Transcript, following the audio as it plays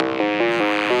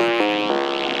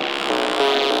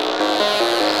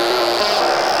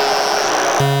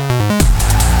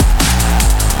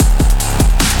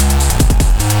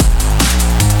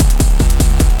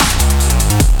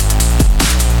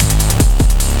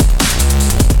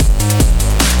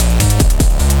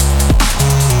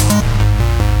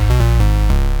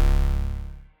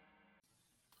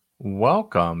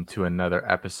welcome to another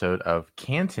episode of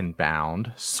Canton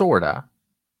Bound, sorta.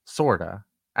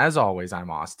 As always, I'm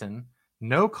Austin.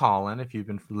 No Colin, if you've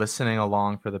been listening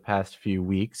along for the past few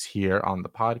weeks here on the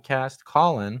podcast.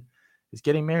 Colin is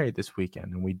getting married this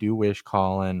weekend, and we do wish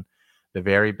Colin the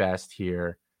very best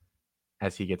here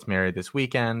as he gets married this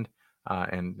weekend,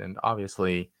 and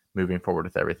obviously moving forward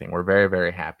with everything. We're very,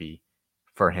 very happy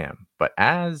for him. But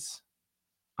as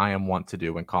I am wont to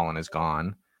do when Colin is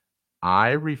gone, I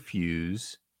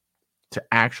refuse to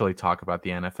actually talk about the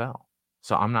NFL.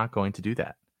 So I'm not going to do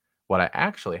that. What I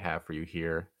actually have for you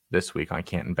here this week on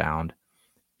Canton Bound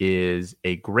is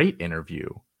a great interview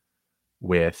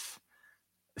with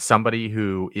somebody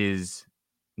who is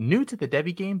new to the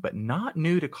Devy game, but not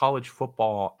new to college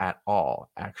football at all,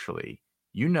 actually.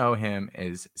 You know him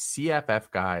as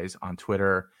CFF Guys on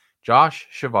Twitter, Josh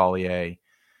Chevalier,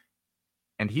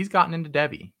 and he's gotten into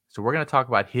Devy. So we're going to talk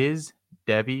about his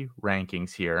Devy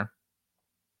rankings here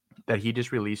that he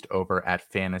just released over at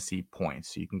Fantasy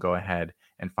Points. So you can go ahead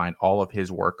and find all of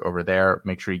his work over there.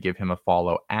 Make sure you give him a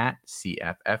follow at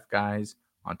CFF Guys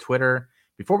on Twitter.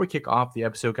 Before we kick off the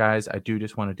episode, guys, I do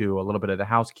just want to do a little bit of the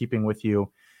housekeeping with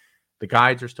you. The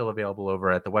guides are still available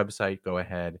over at the website. Go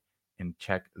ahead and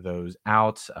check those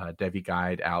out. Devy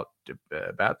guide out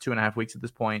about 2.5 weeks at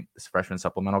this point. This freshman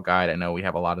supplemental guide. I know we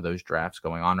have a lot of those drafts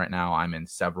going on right now. I'm in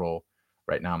several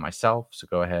right now myself. So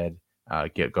go ahead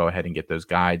and get those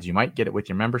guides. You might get it with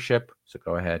your membership. So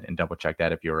go ahead and double check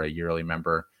that. If you're a yearly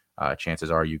member, chances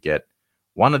are you get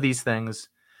one of these things.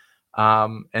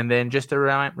 And then just a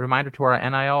reminder to our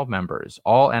NIL members,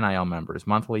 all NIL members,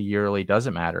 monthly, yearly,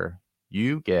 doesn't matter.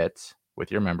 You get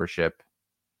with your membership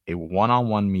a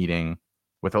one-on-one meeting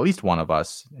with at least one of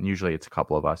us, and usually it's a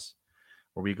couple of us,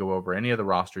 where we go over any of the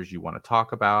rosters you want to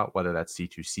talk about, whether that's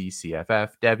C2C,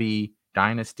 CFF, Devy,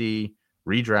 Dynasty,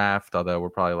 Redraft, although we're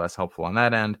probably less helpful on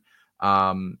that end.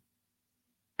 And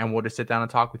we'll just sit down and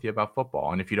talk with you about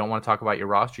football. And if you don't want to talk about your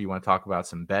roster, you want to talk about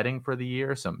some betting for the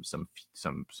year, some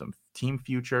team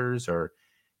futures, or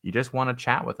you just want to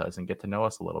chat with us and get to know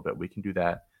us a little bit, we can do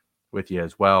that with you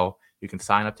as well. You can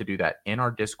sign up to do that in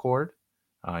our Discord.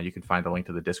 You can find the link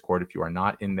to the Discord if you are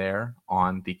not in there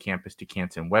on the Campus to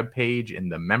Canton webpage in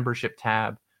the membership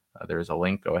tab. There's a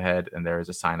link. Go ahead, and there is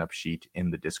a sign-up sheet in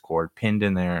the Discord pinned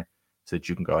in there so that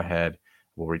you can go ahead.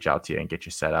 We'll reach out to you and get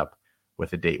you set up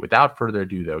with a date. Without further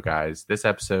ado, though, guys, this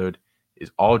episode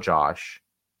is all Josh.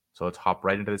 So let's hop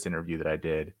right into this interview that I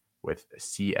did with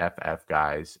CFF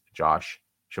Guys, Josh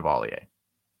Chevalier.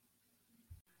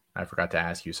 I forgot to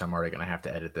ask you, so I'm already going to have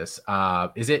to edit this.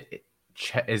 Is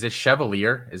it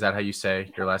Chevalier? Is that how you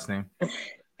say your last name?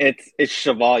 It's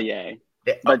Chevalier.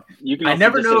 But you can. I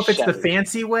never know if it's the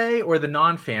fancy way or the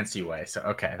non-fancy way. So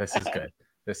okay, this is good.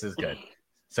 This is good.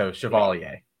 So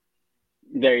Chevalier.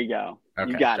 There you go.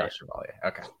 Okay, you got Josh it. Chevalier.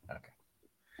 Okay.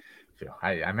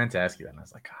 I meant to ask you that, and I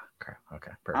was like, oh, crap.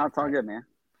 Okay, perfect. Oh, it's all good, man.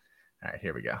 All right,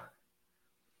 here we go.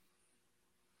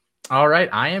 All right,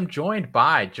 I am joined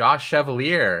by Josh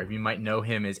Chevalier. You might know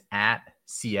him as at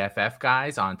CFF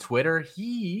Guys on Twitter.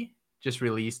 He just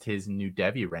released his new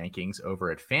Devy rankings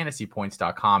over at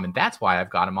fantasypoints.com, and that's why I've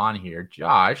got him on here.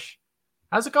 Josh,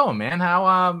 how's it going, man?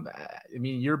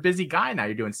 You're a busy guy now.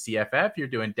 You're doing CFF, you're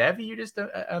doing Devy. You're just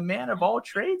a man of all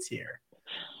trades here.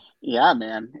 Yeah,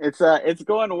 man. It's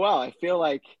going well. I feel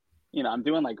like, I'm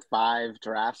doing like 5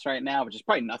 drafts right now, which is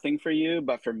probably nothing for you,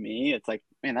 but for me, it's like,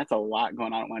 man, that's a lot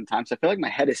going on at one time. So I feel like my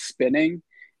head is spinning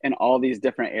in all these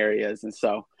different areas. And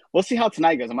so we'll see how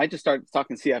tonight goes. I might just start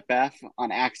talking CFF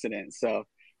on accident. So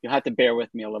you'll have to bear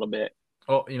with me a little bit.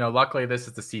 Well, luckily this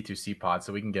is the C2C pod,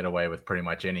 so we can get away with pretty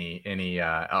much any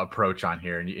approach on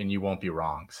here, and you won't be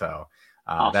wrong. So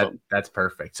awesome. That's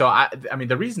perfect. So I mean,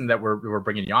 the reason that we're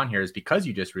bringing you on here is because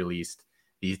you just released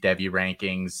these Devy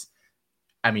rankings.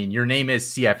 I mean, your name is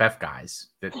CFF Guys.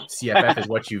 That CFF is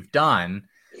what you've done.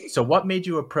 So what made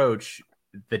you approach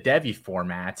the Devy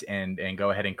format and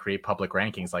go ahead and create public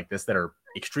rankings like this that are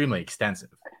extremely extensive?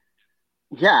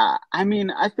 Yeah, I mean,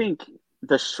 I think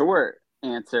the short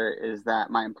answer is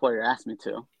that my employer asked me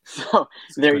to. So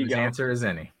there you go. Answer is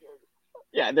any.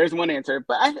 Yeah, there's one answer,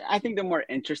 but I think the more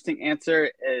interesting answer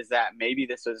is that maybe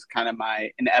this was kind of my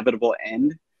inevitable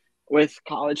end with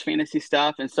college fantasy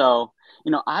stuff. And so,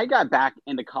 I got back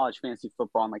into college fantasy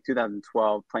football in like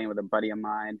 2012, playing with a buddy of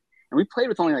mine, and we played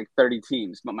with only like 30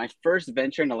 teams. But my first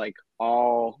venture into like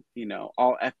all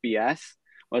FBS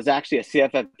was actually a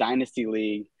CFF Dynasty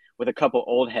League with a couple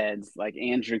old heads like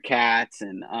Andrew Katz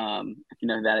and if you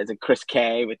know that is a Chris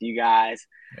K with you guys.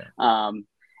 Yeah.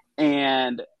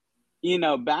 And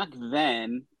back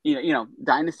then,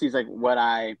 Dynasty is like what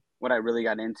I what I really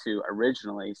got into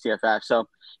originally, CFF. So,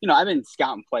 I've been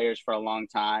scouting players for a long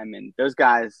time, and those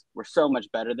guys were so much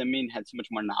better than me and had so much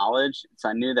more knowledge. So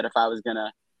I knew that if I was going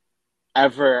to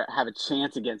ever have a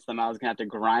chance against them, I was going to have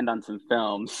to grind on some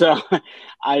film. So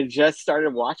I just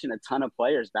started watching a ton of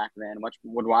players back then.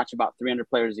 Would watch about 300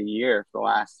 players a year for the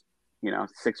last,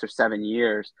 6 or 7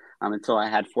 years, until I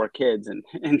had 4 kids and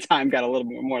time got a little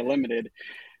bit more limited.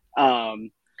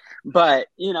 But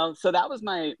so that was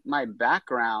my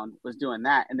background, was doing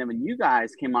that. And then when you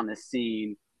guys came on the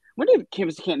scene, when did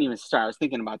Campus Canton even start? I was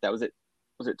thinking about that. Was it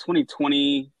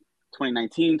 2020,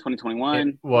 2019, 2021?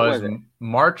 It was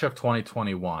March of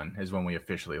 2021 is when we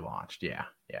officially launched. Yeah.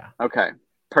 Okay,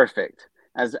 perfect.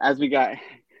 As we got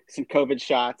some COVID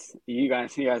shots, you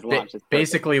guys launched.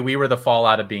 Basically, we were the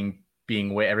fallout of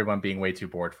everyone being way too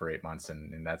bored for 8 months,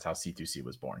 and that's how C2C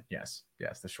was born. Yes,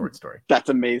 the short story. That's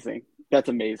amazing.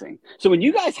 So when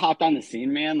you guys hopped on the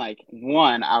scene, man, like,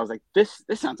 one, I was like, this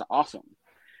sounds awesome,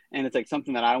 and it's like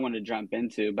something that I want to jump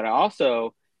into. But I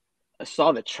also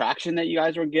saw the traction that you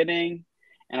guys were getting,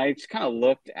 and I just kind of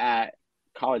looked at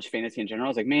college fantasy in general. I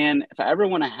was like, man, if I ever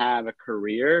want to have a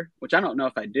career, which I don't know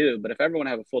if I do, but if I ever want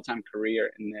to have a full-time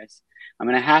career in this, I'm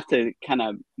going to have to kind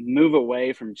of move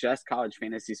away from just college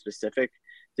fantasy specific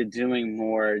to doing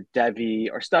more Devy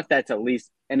or stuff that's at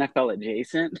least NFL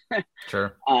adjacent.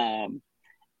 Sure.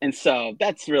 And so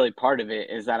that's really part of it,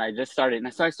 is that I just started.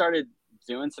 And so I started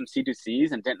doing some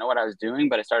C2Cs and didn't know what I was doing,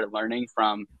 but I started learning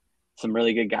from some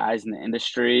really good guys in the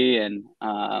industry, and,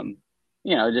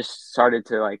 just started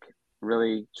to like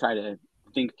really try to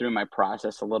think through my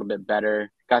process a little bit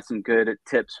better. Got some good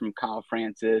tips from Kyle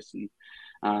Francis and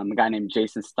a guy named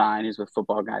Jason Stein, who's with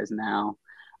Football Guys now.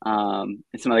 And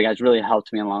some other guys really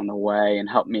helped me along the way and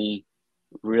helped me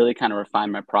really kind of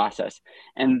refine my process.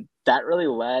 And that really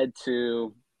led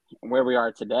to where we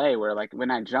are today, where like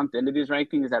when I jumped into these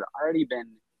rankings, I'd already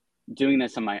been doing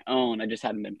this on my own. I just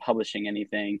hadn't been publishing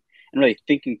anything and really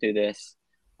thinking through this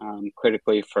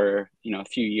critically for, a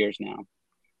few years now.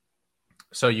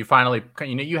 So you finally,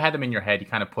 you had them in your head, you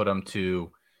kind of put them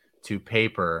to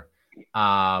paper.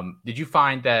 Did you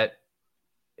find that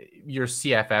your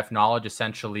CFF knowledge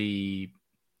essentially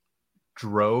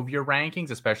drove your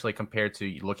rankings, especially compared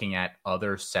to looking at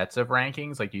other sets of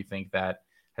rankings? Like, do you think that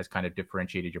has kind of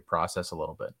differentiated your process a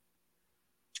little bit?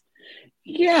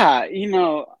 Yeah,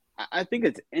 I think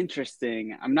it's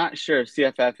interesting. I'm not sure if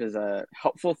CFF is a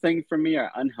helpful thing for me or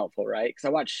unhelpful, right? Because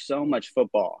I watch so much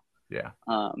football. Yeah.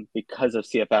 Because of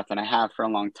CFF, and I have for a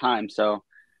long time. So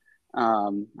I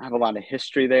have a lot of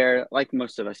history there, like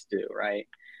most of us do, right?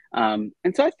 And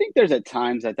so I think there's at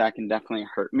times that can definitely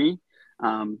hurt me,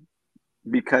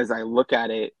 because I look at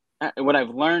it. What I've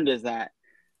learned is that,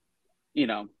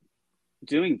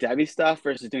 doing Devy stuff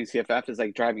versus doing CFF is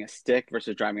like driving a stick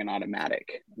versus driving an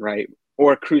automatic, right?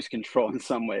 Or cruise control in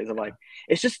some ways. Of like,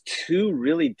 it's just two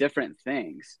really different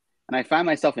things. And I find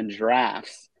myself in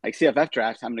drafts, like CFF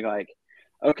drafts, I'm going to go like,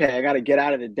 okay, I got to get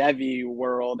out of the Devy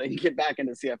world and get back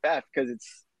into CFF, because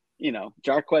it's,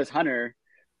 Jarquez Hunter,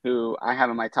 who I have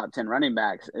in my top 10 running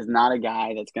backs, is not a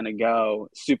guy that's going to go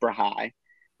super high,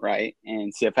 right,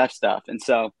 in CFF stuff. And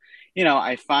so,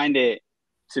 I find it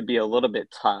to be a little bit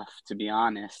tough, to be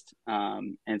honest,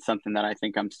 and something that I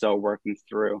think I'm still working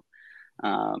through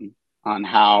on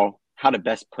how to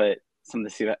best put some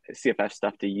of the CFF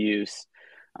stuff to use.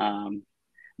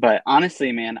 But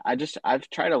honestly, man, I've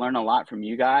tried to learn a lot from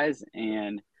you guys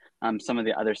and some of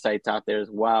the other sites out there as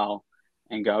well,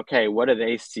 and go, okay, what do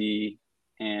they see?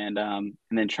 And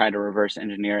then try to reverse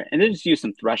engineer it, and then just use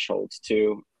some thresholds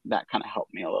too. That kind of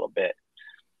helped me a little bit.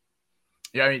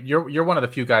 Yeah, I mean, you're one of the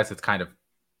few guys that's kind of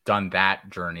done that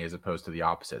journey as opposed to the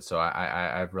opposite. So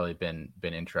I've really been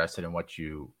interested in what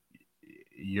your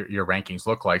rankings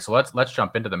look like. So let's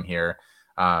jump into them here.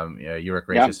 You were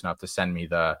gracious enough to send me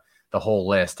the whole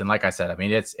list, and like I said, I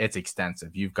mean, it's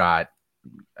extensive. You've got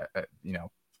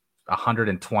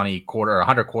 120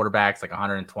 100 quarterbacks, like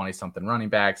 120 something running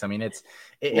backs. I mean, it's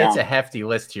a hefty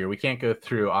list here. We can't go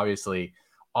through obviously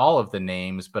all of the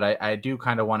names, but I do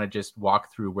kind of want to just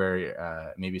walk through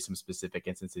where maybe some specific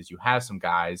instances you have some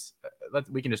guys.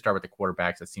 We can just start with the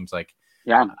quarterbacks. That seems like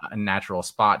a natural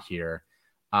spot here.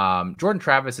 Jordan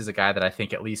Travis is a guy that I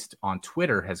think, at least on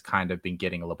Twitter, has kind of been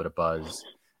getting a little bit of buzz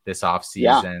this offseason.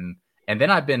 Yeah. And then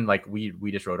I've been like, we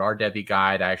just wrote our Devy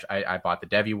guide. I bought the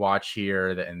Devy watch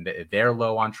here, and they're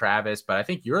low on Travis, but I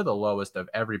think you're the lowest of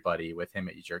everybody with him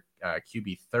at your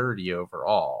QB 30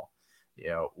 overall.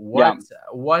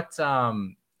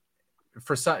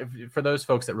 For those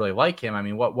folks that really like him, I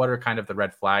mean, what are kind of the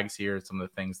red flags here? Some of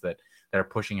the things that are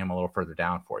pushing him a little further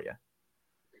down for you?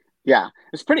 Yeah,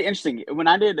 it's pretty interesting. When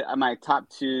I did my top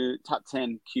 10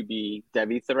 QB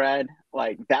Devy thread,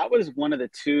 like that was one of the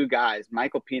two guys,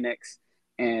 Michael Penix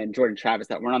and Jordan Travis,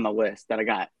 that weren't on the list that I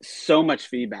got so much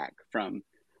feedback from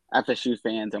FSU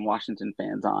fans and Washington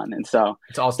fans on. And so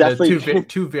It's also the definitely,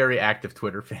 two very active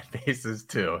Twitter fan bases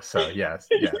too. So yes,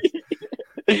 yes.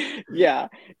 yeah.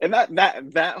 And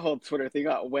that whole Twitter thing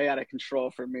got way out of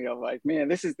control for me. I'm like, man,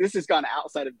 this has gone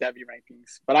outside of Devy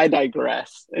rankings, but I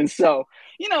digress. And so,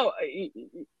 you know,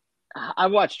 I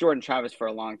watched Jordan Travis for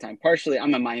a long time. Partially,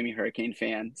 I'm a Miami Hurricane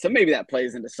fan, so maybe that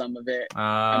plays into some of it.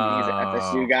 I mean, he's an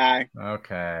FSU Oh, guy,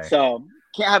 okay. so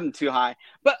can't have him too high.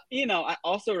 But I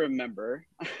also remember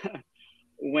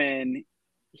when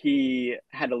he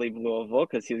had to leave Louisville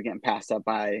because he was getting passed up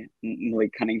by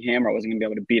Malik Cunningham, or wasn't going to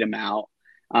be able to beat him out.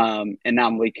 And now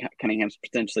Malik Cunningham's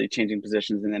potentially changing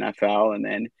positions in the NFL, and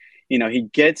then he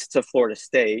gets to Florida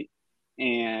State,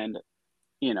 and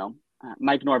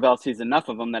Mike Norvell sees enough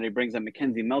of him that he brings up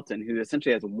Mackenzie Milton, who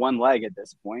essentially has one leg at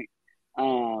this point,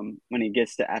 when he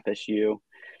gets to FSU.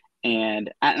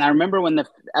 And I remember when the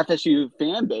FSU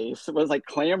fan base was like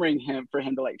clamoring for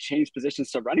him to like change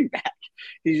positions to running back.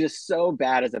 He's just so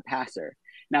bad as a passer.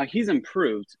 Now he's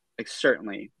improved, like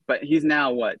certainly, but he's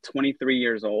now what, 23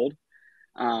 years old,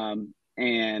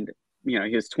 and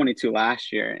he was 22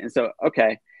 last year. And so,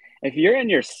 okay, if you're in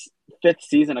your fifth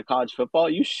season of college football,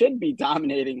 you should be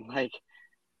dominating like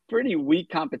pretty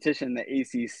weak competition in the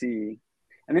ACC.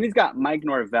 And then he's got Mike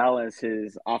Norvell as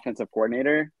his offensive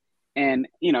coordinator. And,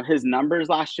 his numbers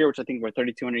last year, which I think were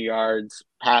 3,200 yards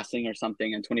passing or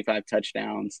something and 25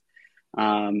 touchdowns,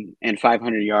 and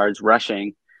 500 yards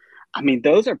rushing. I mean,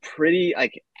 those are pretty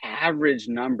like average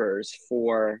numbers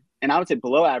and I would say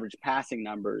below average passing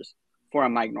numbers for a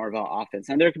Mike Norvell offense.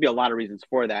 And there could be a lot of reasons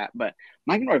for that, but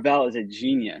Mike Norvell is a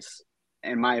genius,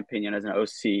 in my opinion, as an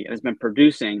OC, and has been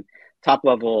producing top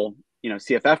level,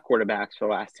 CFF quarterbacks for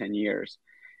the last 10 years.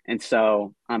 And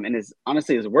so, and his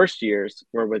worst years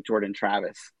were with Jordan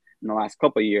Travis in the last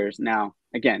couple of years. Now,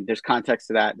 again, there's context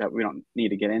to that we don't need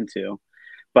to get into,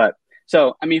 but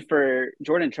so, I mean, for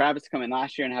Jordan Travis to come in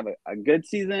last year and have a good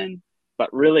season,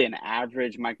 but really an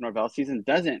average Mike Norvell season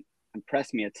doesn't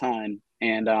impress me a ton.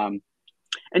 And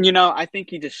I think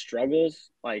he just struggles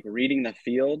like reading the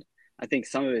field. I think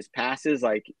some of his passes,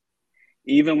 like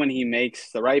even when he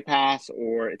makes the right pass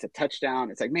or it's a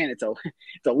touchdown, it's like, man, it's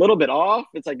a little bit off.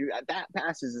 It's like that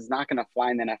pass is not going to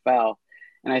fly in the NFL.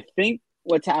 And I think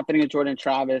what's happening with Jordan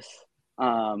Travis,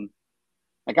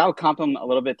 like I would comp him a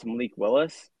little bit to Malik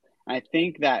Willis. I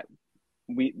think that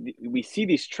we see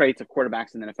these traits of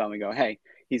quarterbacks in the NFL and we go, hey,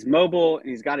 he's mobile and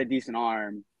he's got a decent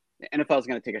arm. The NFL is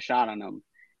going to take a shot on him.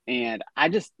 And I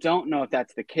just don't know if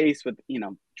that's the case with,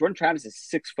 Jordan Travis is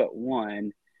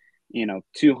 6'1",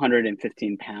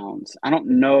 215 pounds. I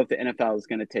don't know if the NFL is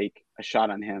going to take a shot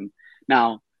on him.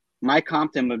 Now, my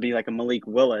Compton would be like a Malik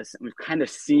Willis. And we've kind of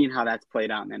seen how that's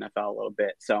played out in the NFL a little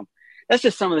bit. So that's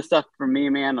just some of the stuff for me,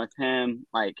 man, with him.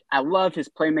 Like, I love his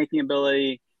playmaking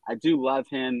ability. I do love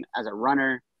him as a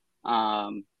runner.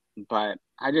 But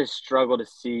I just struggle to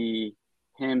see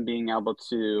him being able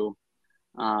to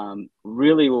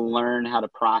really learn how to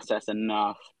process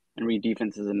enough and read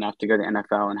defenses enough to go to the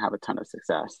NFL and have a ton of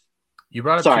success. You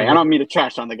brought up Sorry, I don't mean to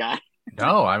trash on the guy.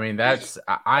 No, I mean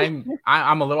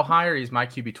I'm a little higher. He's my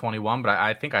QB 21, but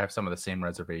I think I have some of the same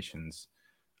reservations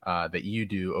that you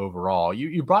do overall.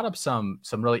 You brought up some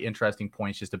really interesting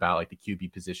points just about like the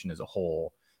QB position as a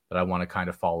whole that I want to kind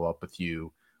of follow up with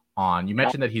you on. You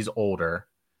mentioned that he's older.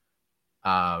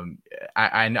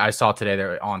 I saw today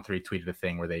that On3 tweeted a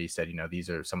thing where they said, these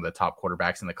are some of the top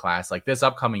quarterbacks in the class. Like this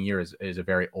upcoming year is a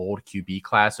very old QB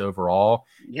class overall.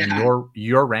 Yeah. And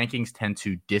your rankings tend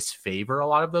to disfavor a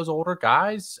lot of those older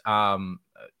guys.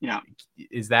 Yeah.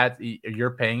 Is that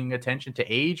you're paying attention to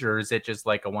age, or is it just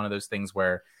like one of those things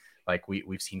where like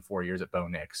we've seen 4 years at Bo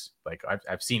Nix? Like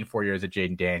I've seen 4 years at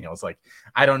Jaden Daniels. Like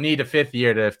I don't need a fifth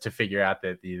year to figure out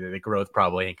that the growth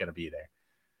probably ain't going to be there.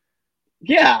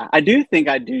 Yeah, I do think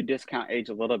I do discount age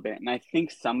a little bit. And I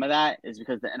think some of that is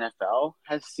because the NFL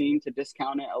has seemed to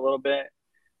discount it a little bit.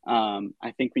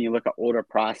 I think when you look at older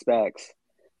prospects,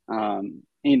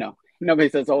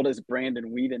 nobody's as old as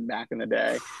Brandon Whedon back in the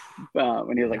day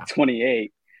when he was like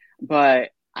 28. But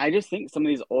I just think some of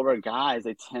these older guys,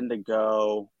 they tend to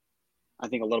go, I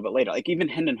think, a little bit later. Like even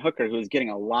Hendon Hooker, who's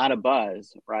getting a lot of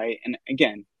buzz, right? And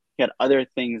again, he had other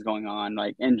things going on,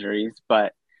 like injuries,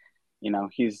 but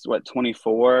he's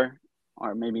 24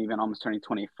 or maybe even almost turning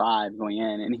 25 going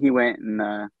in. And he went in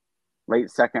the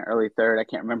late second, early third. I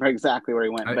can't remember exactly where he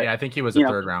went. But, I think he was a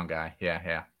third round guy.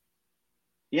 Yeah.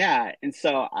 Yeah. And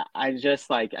so I just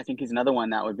I think he's another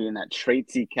one that would be in that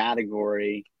traitsy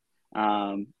category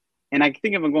Um, and I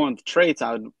think if I'm going with traits,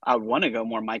 I would want to go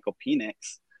more Michael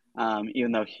Penix,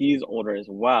 even though he's older as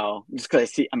well. Just because I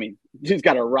see, I mean, dude's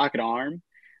got a rocket arm,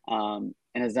 and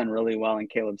has done really well in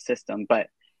Caleb's system. But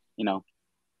you know,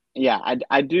 yeah,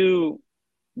 I do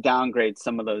downgrade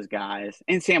some of those guys,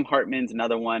 and Sam Hartman's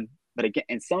another one. But again,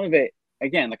 and some of it,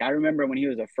 again, like I remember when he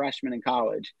was a freshman in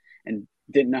college and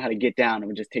didn't know how to get down and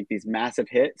would just take these massive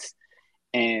hits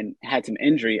and had some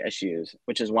injury issues,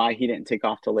 which is why he didn't take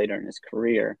off till later in his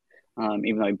career,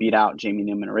 even though he beat out Jamie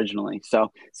Newman originally.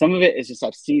 So some of it is just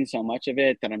I've seen so much of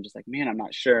it that I'm just like, man, I'm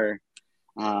not sure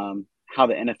how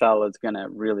the NFL is going to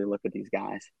really look at these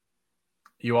guys.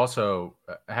 You also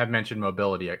have mentioned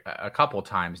mobility a couple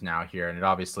times now here, and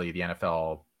obviously the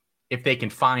NFL, if they can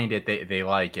find it, they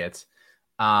like it.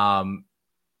 Um,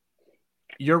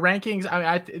 your rankings,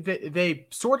 they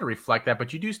sort of reflect that,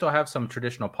 but you do still have some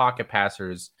traditional pocket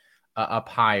passers up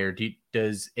higher.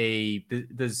 Does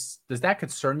that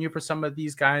concern you for some of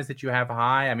these guys that you have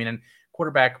high? I mean, and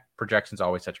quarterback projection is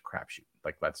always such a crapshoot.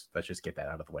 Like let's just get that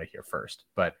out of the way here first.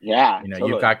 But Yeah, you know,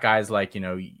 totally. you've got guys like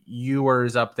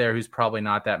Ewers up there, who's probably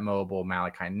not that mobile.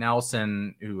 Malachi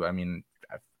Nelson, who I mean,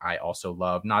 I also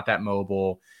love, not that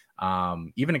mobile.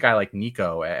 Even a guy like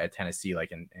Nico at Tennessee,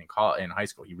 like in high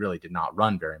school, he really did not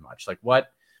run very much. Like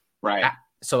what? Right.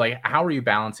 So like, how are you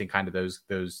balancing kind of those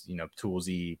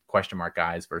toolsy question mark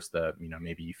guys versus the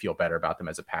maybe you feel better about them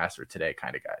as a passer today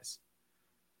kind of guys?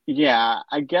 Yeah,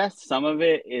 I guess some of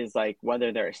it is like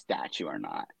whether they're a statue or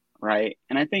not, right?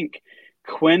 And I think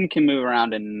Quinn can move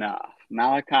around enough.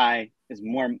 Malachi is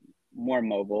more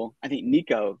mobile. I think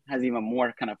Nico has even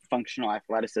more kind of functional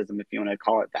athleticism, if you want to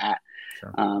call it that,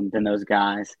 Sure. than those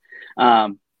guys.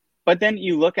 Um, but then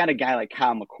you look at a guy like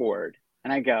Kyle McCord,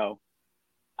 and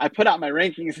I put out my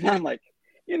rankings, and I'm like,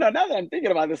 now that I'm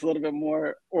thinking about this a little bit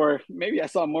more, or maybe I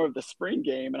saw more of the spring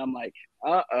game, and I'm like,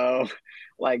 uh-oh,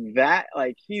 like that,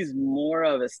 like he's more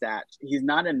of a stat. He's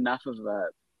not enough of a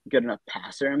good enough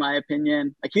passer, in my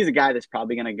opinion. Like he's a guy that's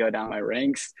probably going to go down my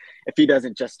ranks if he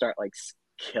doesn't just start like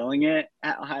killing it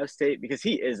at Ohio State, because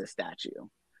he is a statue.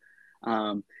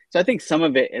 So I think some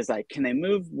of it is like, can they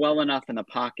move well enough in the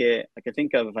pocket? Like I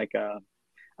think of like a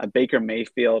Baker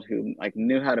Mayfield who like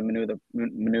knew how to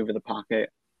maneuver the pocket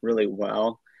really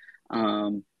well.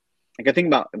 Like I think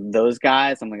about those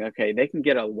guys, I'm like, okay, they can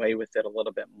get away with it a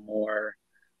little bit more,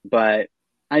 but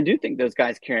I do think those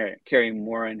guys carry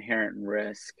more inherent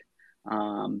risk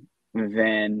than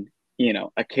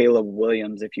a Caleb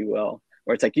Williams, if you will,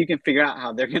 where it's like you can figure out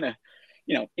how they're gonna.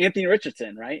 Anthony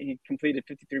Richardson, right? He completed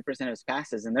 53% of his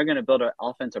passes, and they're going to build an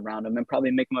offense around him and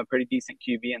probably make him a pretty decent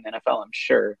QB in the NFL, I'm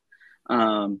sure.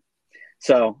 Um,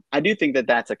 so I do think that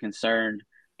that's a concern,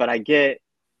 but I get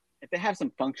if they have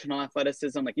some functional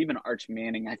athleticism, like even Arch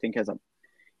Manning, I think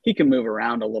he can move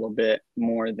around a little bit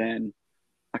more than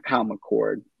a Kyle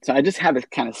McCord. So I just have this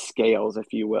kind of scales,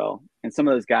 if you will. And some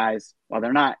of those guys, while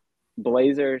they're not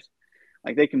blazers,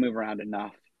 like they can move around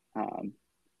enough, um,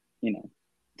 you know,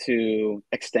 to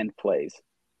extend plays.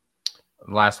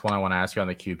 Last one I want to ask you on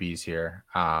the QBs here.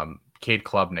 Cade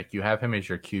Klubnik, you have him as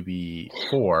your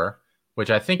QB4,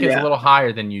 which I think is a Yeah. little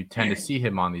higher than you tend to see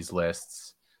him on these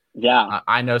lists. Yeah.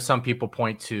 I know some people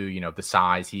point to the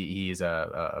size. He's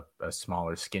a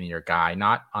smaller, skinnier guy,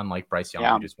 not unlike Bryce Young,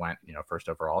 Yeah. who just went first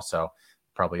overall. So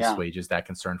probably Yeah. assuages that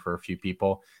concern for a few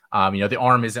people. The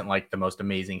arm isn't like the most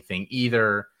amazing thing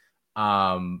either.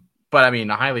 But I mean,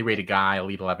 a highly rated guy,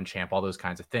 Elite 11 champ, all those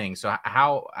kinds of things. So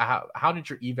how did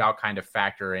your eval kind of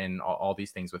factor in all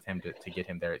these things with him to get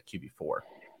him there at QB4?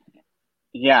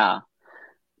 Yeah.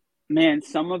 Man,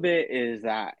 some of it is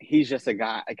that he's just a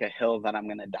guy, like a hill that I'm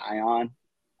going to die on.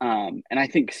 And I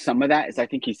think some of that is I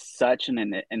think he's such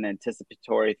an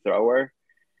anticipatory thrower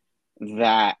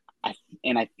that I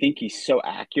think he's so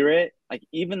accurate. Like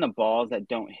even the balls that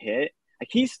don't hit, like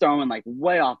he's throwing like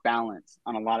way off balance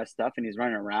on a lot of stuff, and he's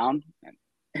running around,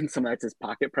 and some of that's his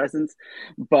pocket presence.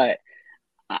 But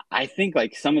I think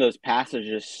like some of those passes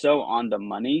are just so on the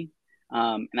money,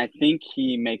 and I think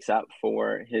he makes up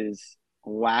for his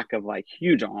lack of like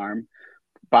huge arm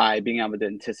by being able to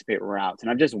anticipate routes. And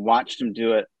I've just watched him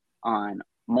do it on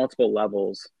multiple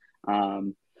levels,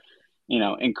 um,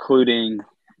 including,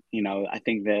 I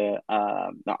think the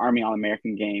Army All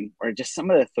American game, or just some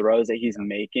of the throws that he's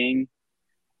making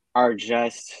are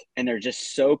just, and they're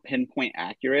just so pinpoint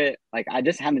accurate. Like I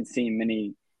just haven't seen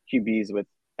many QBs with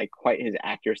like quite his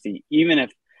accuracy, even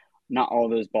if not all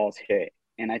those balls hit.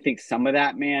 And I think some of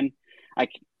that, man,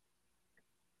 like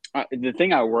the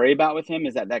thing I worry about with him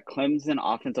is that Clemson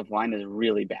offensive line is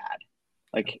really bad.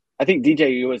 Like I think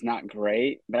DJU was not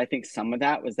great, but I think some of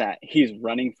that was that he's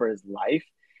running for his life,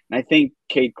 And I think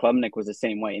Cade Klubnik was the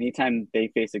same way. Anytime they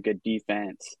face a good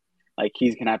defense, like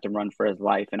he's gonna have to run for his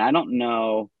life. And I don't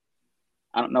know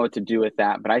what to do with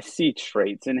that, but I see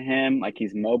traits in him. Like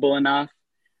he's mobile enough.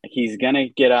 Like he's gonna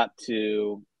get up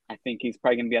to. I think he's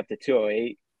probably gonna be up to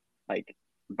 208, like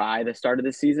by the start of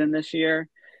the season this year,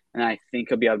 and I think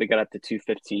he'll be able to get up to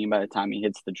 215 by the time he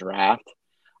hits the draft.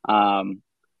 Um,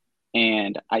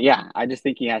 and yeah, I just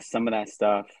think he has some of that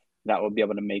stuff that will be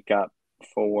able to make up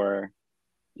for,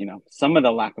 some of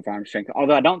the lack of arm strength.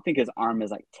 Although I don't think his arm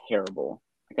is like terrible.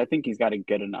 Like I think he's got a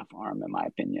good enough arm, in my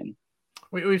opinion.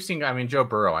 We've seen. I mean, Joe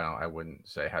Burrow. I wouldn't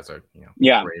say has a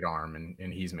Yeah, great arm,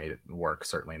 and he's made it work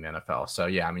certainly in the NFL. So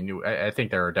yeah, I mean, I think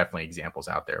there are definitely examples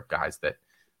out there of guys that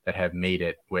have made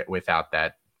it without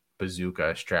that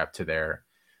bazooka strapped to their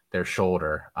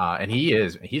shoulder. And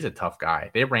he's a tough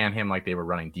guy. They ran him like they were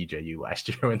running DJU last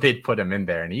year when they'd put him in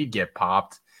there, and he'd get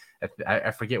popped. I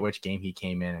forget which game he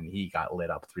came in, and he got lit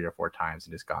up 3 or 4 times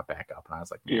and just got back up. And I was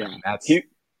like, man, that's.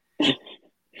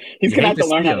 He's gonna have to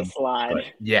learn how to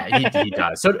slide. Yeah, he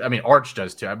does. So I mean, Arch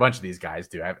does too. A bunch of these guys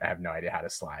do. I have no idea how to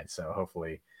slide. So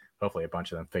hopefully a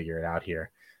bunch of them figure it out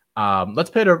here. Let's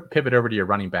pivot over to your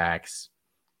running backs.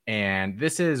 And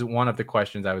this is one of the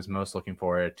questions I was most looking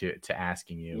forward to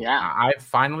asking you. Yeah, I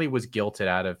finally was guilted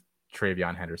out of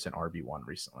Travion Henderson RB1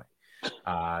 recently.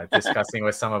 Discussing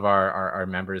with some of our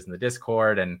members in the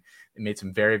Discord, and it made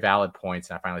some very valid points.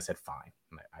 And I finally said, fine.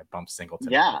 I bumped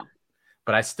Singleton. Yeah.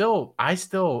 But I still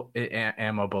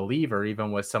am a believer,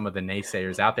 even with some of the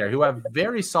naysayers out there who have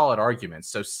very solid arguments.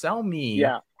 So sell me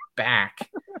back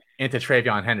into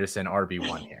Travion Henderson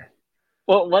RB1 here.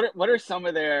 Well, what are some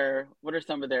of their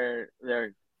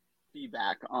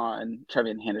feedback on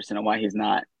Travion Henderson and why he's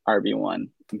not RB1?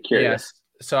 I'm curious. Yes.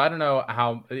 So I don't know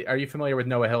are you familiar with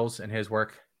Noah Hills and his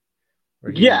work?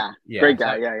 Great guy.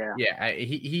 Yeah.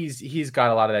 He's got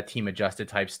a lot of that team adjusted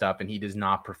type stuff, and he does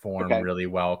not perform really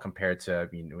well compared to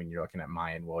when you're looking at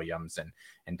Mayan Williams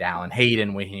and Dallin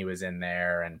Hayden when he was in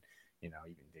there, and even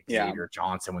Xavier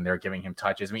Johnson when they're giving him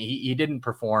touches. I mean, he didn't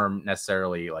perform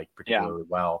necessarily like particularly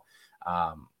well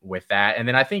with that. And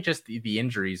then I think just the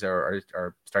injuries are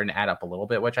starting to add up a little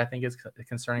bit, which I think is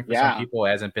concerning for some people.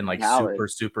 It hasn't been like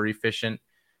super efficient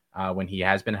when he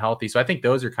has been healthy. So I think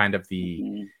those are kind of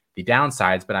the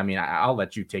downsides, but I mean, I'll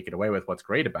let you take it away with what's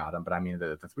great about him. But I mean,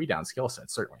 the 3-down skill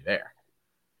set's certainly there.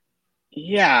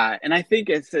 Yeah, and I think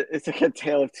it's like a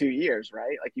tale of 2 years,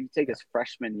 right? Like you take his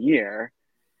freshman year,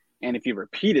 and if you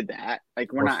repeated that,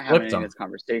 like we're not having this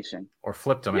conversation. Or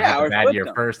flipped him and had the bad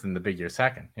year first and the big year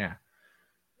second. Yeah.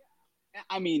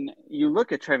 I mean, you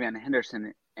look at Travion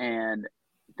Henderson and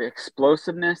the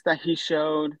explosiveness that he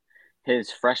showed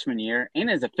his freshman year and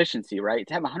his efficiency, right?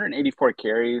 To have 184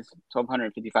 carries,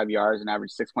 1,255 yards, and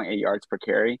average 6.8 yards per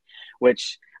carry,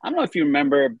 which I don't know if you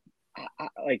remember,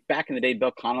 like back in the day,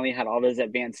 Bill Connolly had all those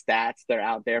advanced stats that are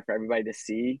out there for everybody to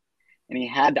see. And he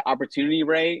had the opportunity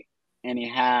rate and he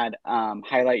had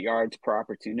highlight yards per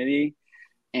opportunity.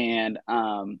 And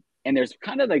there's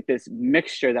kind of like this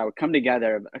mixture that would come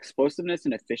together of explosiveness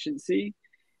and efficiency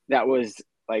that was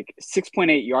like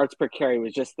 6.8 yards per carry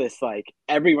was just this, like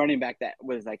every running back that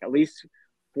was like at least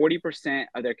 40%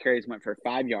 of their carries went for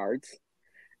 5 yards.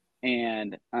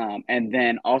 And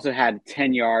then also had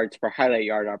 10 yards per highlight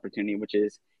yard opportunity, which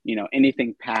is,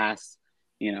 anything past,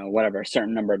 whatever, a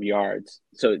certain number of yards.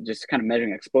 So just kind of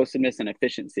measuring explosiveness and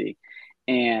efficiency.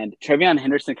 And Travion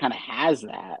Henderson kind of has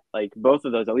that, like both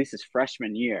of those, at least his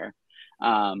freshman year.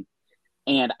 And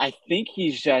I think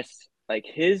he's just like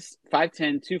his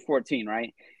 5'10", 214,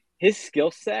 right? His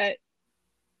skill set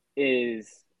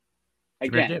is,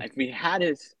 again, like we had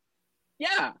his,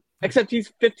 except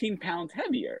he's 15 pounds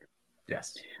heavier.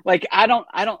 Yes. Like I don't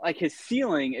like his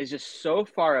ceiling is just so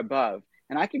far above,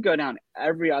 and I could go down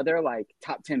every other like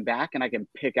top 10 back and I can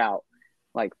pick out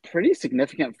like pretty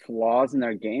significant flaws in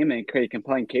their game and create a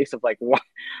compelling case of like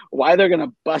why they're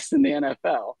gonna bust in the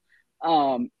NFL.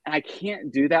 And I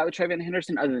can't do that with Travion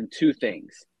Henderson other than 2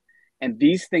 things, and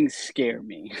these things scare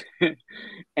me.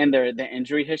 And they're the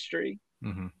injury history,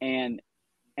 and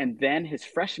then his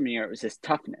freshman year it was his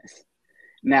toughness.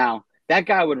 Now that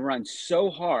guy would run so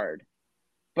hard,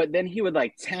 but then he would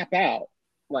like tap out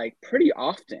like pretty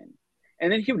often,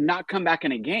 and then he would not come back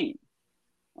in a game.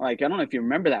 Like, I don't know if you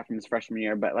remember that from his freshman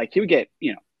year, but like he would get,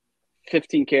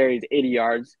 15 carries, 80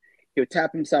 yards. He would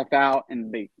tap himself out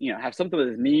and have something with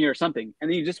his knee or something. And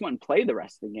then he just wouldn't play the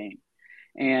rest of the game.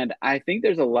 And I think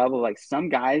there's a level like some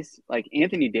guys like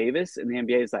Anthony Davis in the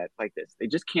NBA is like this. They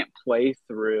just can't play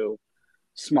through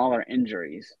smaller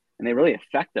injuries and they really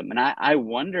affect them. And I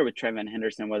wonder with Travion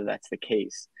Henderson whether that's the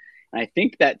case. And I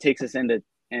think that takes us into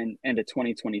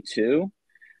 2022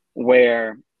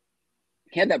 where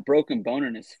he had that broken bone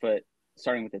in his foot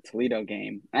starting with the Toledo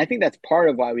game. And I think that's part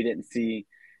of why we didn't see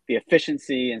the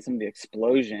efficiency and some of the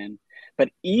explosion. But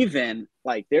even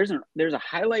like there's a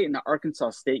highlight in the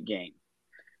Arkansas State game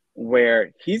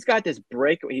where he's got this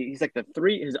breakaway. He's like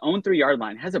his own 3 yard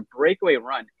line, has a breakaway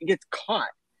run and gets caught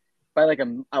by like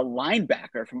a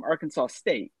linebacker from Arkansas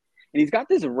State. And he's got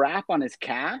this wrap on his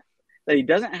calf that he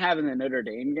doesn't have in the Notre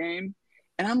Dame game.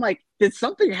 And I'm like, did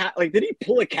something happen? Like, did he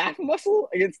pull a calf muscle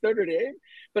against Notre Dame?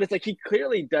 But it's like he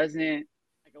clearly doesn't,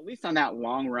 like, at least on that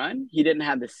long run, he didn't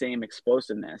have the same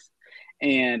explosiveness.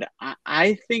 And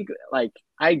I think, like,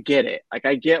 I get it. Like,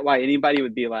 I get why anybody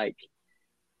would be like,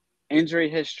 injury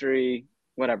history,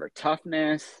 whatever,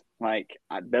 toughness. Like,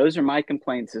 those are my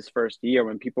complaints his first year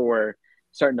when people were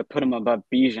starting to put him above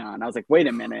Bijan. I was like, wait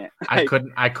a minute.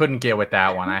 I couldn't get with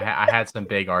that one. I had some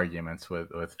big arguments with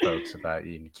folks about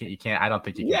you can't. I don't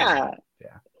think you can.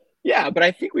 Yeah, but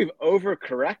I think we've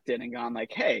overcorrected and gone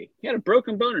like, hey, he had a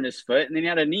broken bone in his foot, and then he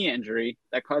had a knee injury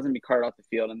that caused him to be carted off the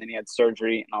field, and then he had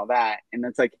surgery and all that. And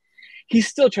it's like, he's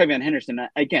still Trevion Henderson.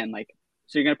 Again, like,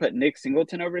 so you're going to put Nick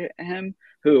Singleton over him,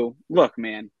 who, look,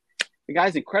 man, the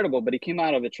guy's incredible, but he came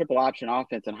out of a triple option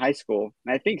offense in high school.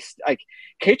 And I think, like,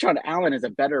 Katron Allen is a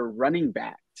better running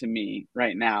back to me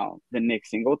right now than Nick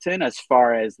Singleton as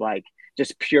far as, like,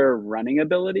 just pure running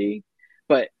ability.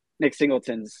 But Nick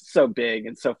Singleton's so big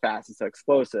and so fast and so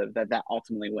explosive that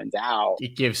ultimately wins out.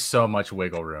 It gives so much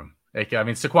wiggle room. Like, I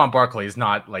mean, Saquon Barkley is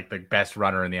not like the best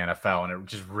runner in the NFL, and it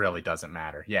just really doesn't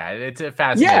matter. Yeah, it's a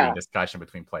fascinating discussion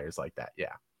between players like that.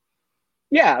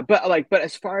 Yeah, but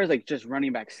as far as like just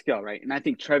running back skill, right? And I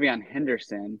think Trevion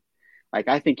Henderson, like,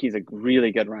 I think he's a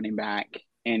really good running back,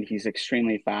 and he's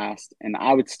extremely fast, and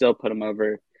I would still put him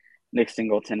over Nick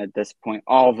Singleton at this point.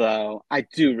 Although I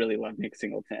do really love Nick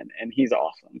Singleton, and he's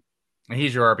awesome. And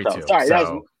he's your RB2. Sorry,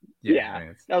 so,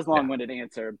 that was a long-winded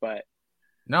answer, but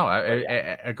no,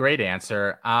 a great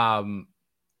answer. I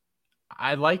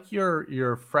like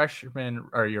your freshman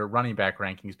or your running back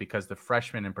rankings because the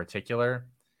freshmen in particular,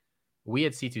 we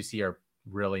at C2C are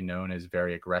really known as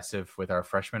very aggressive with our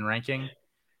freshman ranking.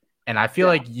 And I feel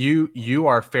like you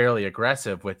are fairly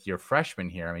aggressive with your freshmen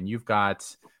here. I mean, you've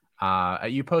got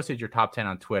you posted your top 10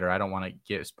 on Twitter. I don't want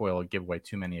to spoil or give away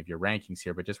too many of your rankings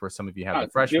here, but just where some of you have the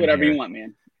freshmen. Do whatever here. You want,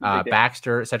 man.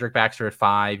 Cedric Baxter at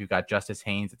 5. You've got Justice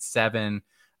Haynes at 7.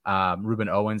 Ruben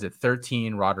Owens at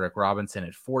 13. Roderick Robinson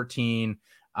at 14.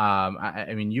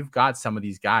 I mean, you've got some of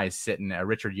these guys sitting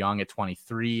Richard Young at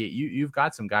 23. You've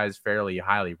got some guys fairly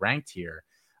highly ranked here.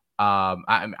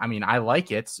 I mean, I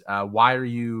like it. Why are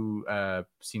you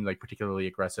seem like particularly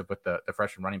aggressive with the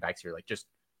freshman running backs here? Like, just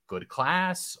good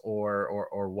class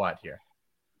or what here?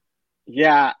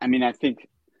 Yeah, I mean, I think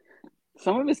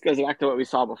some of this goes back to what we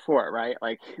saw before, right?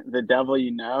 Like, the devil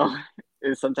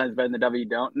is sometimes better than the devil you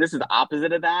don't. And this is the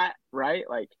opposite of that, right?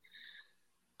 Like,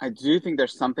 I do think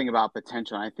there's something about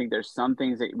potential. I think there's some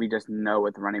things that we just know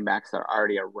with running backs that are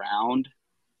already around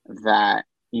that,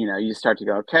 you start to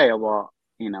go, okay, well,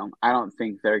 I don't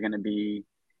think they're going to be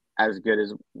as good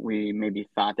as we maybe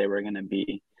thought they were going to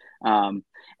be. And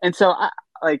so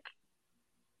to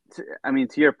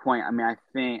your point, I mean, I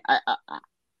think I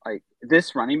like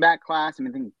this running back class. I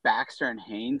mean, I think Baxter and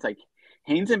Haynes, like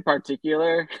Haynes in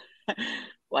particular,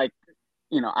 like,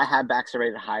 I had Baxter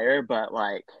rated higher, but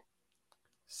like,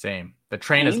 same. The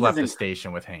train has left the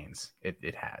station with Haynes.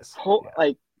 It has.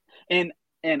 Like, and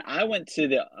I went to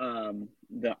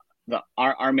the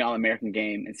Army All-American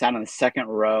game and sat on the second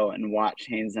row and watched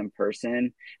Haynes in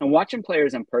person. And watching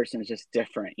players in person is just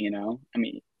different, I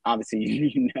mean,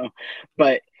 obviously,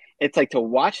 but it's like to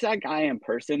watch that guy in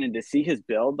person and to see his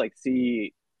build, like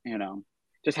see,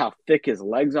 just how thick his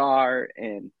legs are.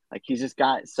 And like, he's just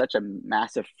got such a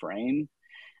massive frame.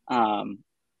 And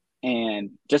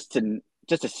just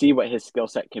to see what his skill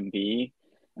set can be.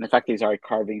 And the fact that he's already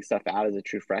carving stuff out as a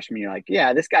true freshman, you're like,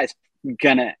 yeah, this guy's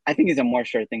I think he's a more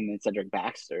sure thing than Cedric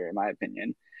Baxter, in my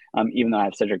opinion, even though I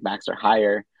have Cedric Baxter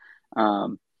higher.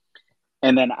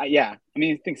 And then, I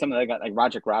think some of the guys like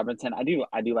Roderick Robinson, I do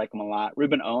like him a lot.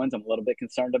 Ruben Owens, I'm a little bit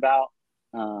concerned about.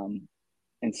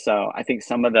 And so I think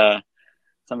some of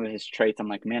his traits, I'm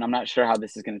like, man, I'm not sure how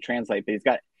this is going to translate, but if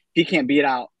he can't beat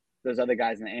out those other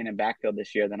guys in the A and backfield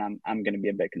this year, then I'm going to be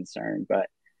a bit concerned. But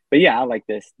yeah, I like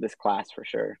this class for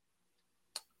sure.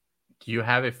 Do you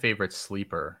have a favorite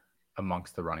sleeper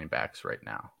amongst the running backs right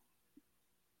now?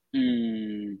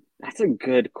 That's a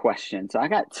good question. So I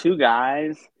got 2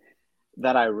 guys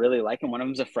that I really like, and one of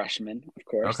them's a freshman, of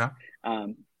course.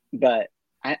 Okay. But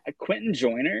Quentin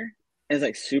Joyner is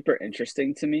like super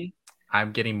interesting to me.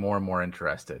 I'm getting more and more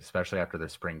interested, especially after the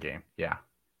spring game. Yeah.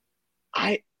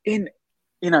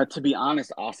 to be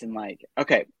honest, Austin, like,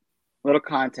 okay, little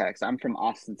context. I'm from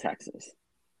Austin, Texas.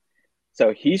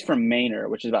 So he's from Manor,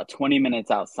 which is about 20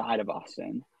 minutes outside of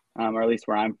Austin, or at least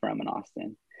where I'm from in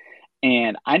Austin.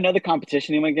 And I know the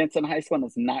competition he went against in high school, and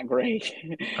it's not great.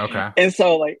 Okay. and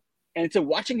so like, and so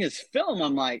watching his film,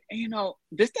 I'm like, hey,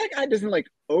 this guy doesn't like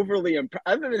overly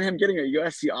other than him getting a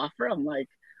USC offer. I'm like,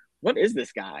 what is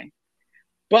this guy?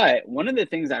 But one of the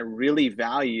things I really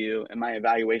value in my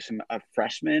evaluation of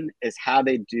freshmen is how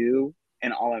they do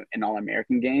in all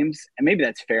American games, and maybe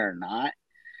that's fair or not.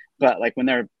 But like when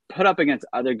they're put up against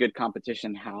other good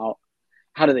competition, how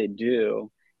do they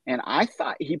do? And I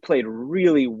thought he played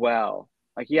really well.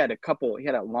 Like he had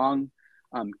a long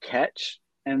catch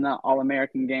in the All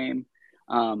American game.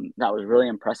 That was really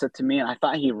impressive to me. And I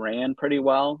thought he ran pretty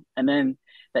well. And then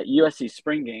that USC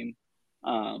spring game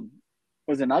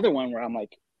was another one where I'm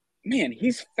like, man,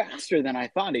 he's faster than I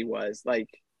thought he was. Like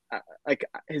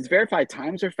his verified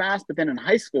times are fast, but then in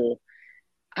high school,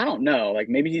 I don't know. Like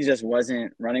maybe he just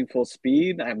wasn't running full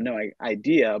speed. I have no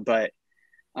idea, but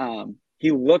he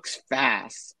looks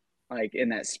fast, like in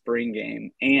that spring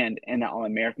game and in the All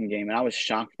American game, and I was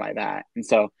shocked by that. And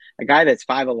so a guy that's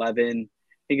 5'11", I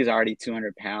think is already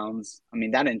 200 pounds. I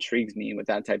mean, that intrigues me with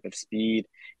that type of speed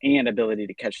and ability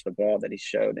to catch the ball that he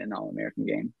showed in the All American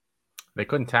game. They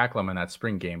couldn't tackle him in that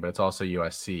spring game, but it's also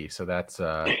USC, so that's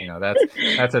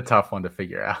a tough one to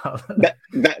figure out.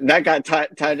 that got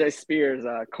Tajay Spears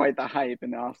quite the hype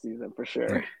in the offseason for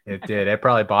sure. It did. It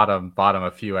probably bought him a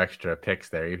few extra picks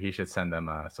there. He should send them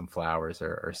some flowers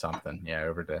or something. Yeah,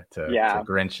 over to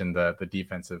Grinch and the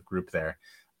defensive group there.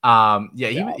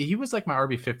 He was like my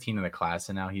RB15 in the class,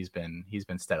 and now he's been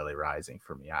steadily rising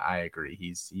for me. I agree.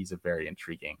 He's a very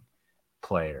intriguing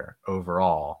player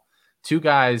overall. Two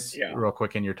guys real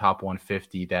quick in your top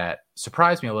 150 that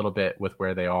surprised me a little bit with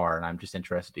where they are, and I'm just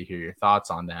interested to hear your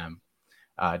thoughts on them.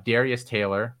 Darius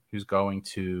Taylor, who's going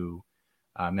to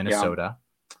Minnesota,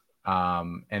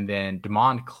 and then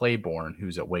Damon Claiborne,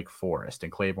 who's at Wake Forest.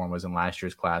 And Claiborne was in last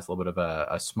year's class, a little bit of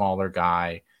a smaller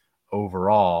guy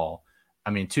overall.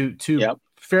 I mean, two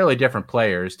fairly different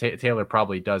players. Taylor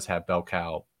probably does have bell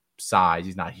cow size.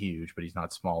 He's not huge, but he's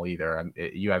not small either.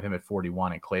 You have him at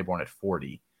 41 and Claiborne at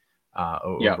 40.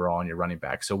 Overall in your running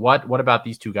back. So what about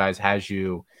these two guys has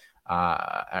you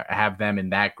have them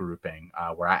in that grouping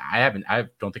where I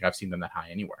don't think I've seen them that high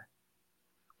anywhere.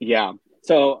 Yeah.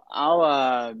 So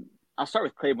I'll start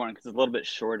with Claiborne because it's a little bit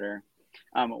shorter.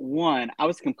 One, I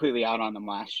was completely out on him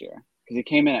last year because he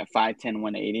came in at 5'10",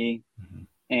 180,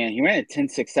 and he ran a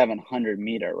 10.6 700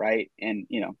 meter, right? And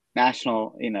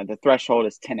national, the threshold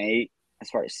is 10.8 as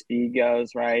far as speed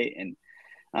goes, right? And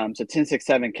so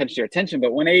 10.67 catches your attention,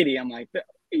 but 180, I'm like,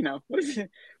 what is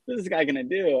this guy gonna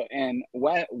do? And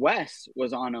Wes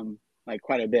was on him like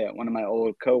quite a bit. One of my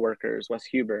old coworkers, Wes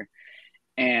Huber,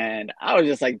 and I was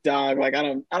just like, dog, like I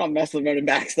don't mess with running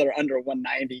backs that are under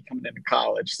 190 coming into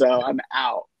college, so I'm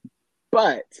out.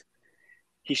 But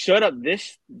he showed up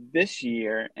this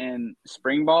year in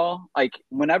spring ball. Like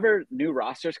whenever new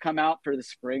rosters come out for the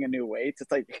spring and new weights,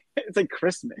 it's like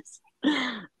Christmas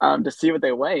to see what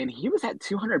they weigh. And he was at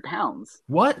 200 pounds.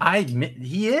 What?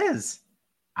 He is.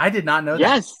 I did not know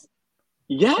that.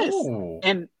 Yes. Oh.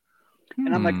 And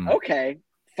I'm like, okay,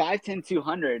 5'10",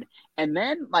 200. And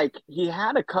then like he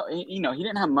had he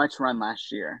didn't have much run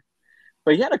last year,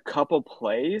 but he had a couple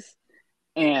plays.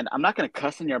 And I'm not going to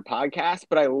cuss in your podcast,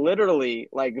 but I literally,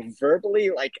 like, verbally,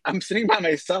 like, I'm sitting by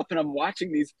myself and I'm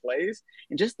watching these plays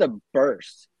and just the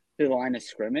burst through the line of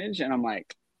scrimmage. And I'm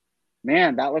like,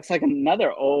 man, that looks like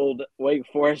another old Wake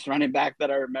Forest running back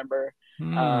that I remember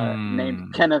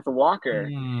named Kenneth Walker.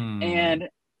 And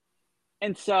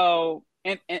so,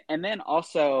 and then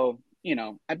also,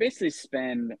 I basically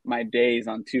spend my days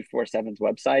on 247's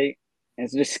website and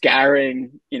it's just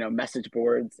scouring, message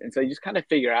boards. And so you just kind of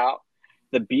figure out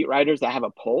the beat writers that have a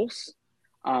pulse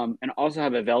and also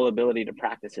have availability to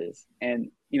practices. And,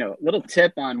 little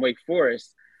tip on Wake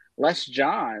Forest, Les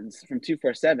Johns from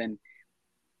 247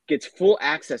 gets full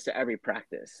access to every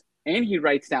practice. And he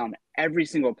writes down every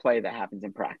single play that happens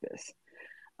in practice.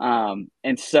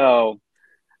 And so,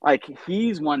 like,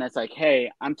 he's one that's like,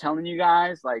 hey, I'm telling you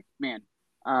guys, like, man,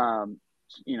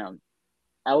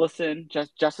 Ellison,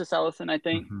 Justice Ellison, I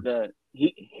think,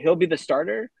 he'll be the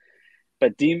starter.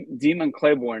 But Damon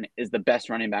Claiborne is the best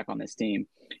running back on this team.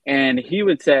 And he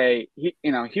would say, he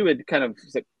would kind of,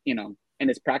 in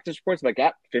his practice reports, like,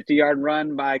 50-yard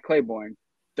run by Claiborne,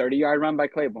 30-yard run by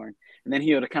Claiborne. And then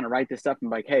he would kind of write this stuff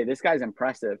and be like, hey, this guy's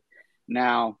impressive.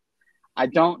 Now, I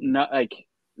don't know, like,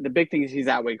 the big thing is he's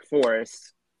at Wake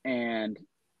Forest. And,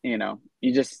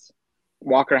 you just,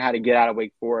 Walker had to get out of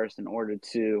Wake Forest in order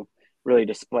to really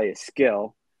display his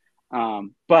skill.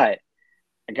 But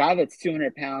a guy that's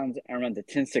 200 pounds and runs a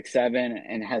 10.67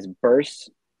 and has bursts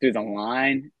through the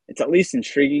line, it's at least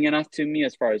intriguing enough to me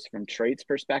as far as from traits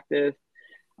perspective,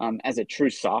 as a true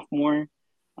sophomore,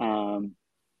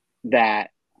 that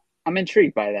I'm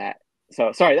intrigued by that.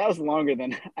 So sorry, that was longer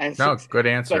than I was No, good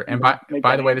answer. expecting And to make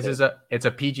by that the way, answer. it's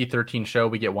a PG-13 show.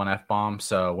 We get one F-bomb,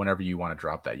 so whenever you want to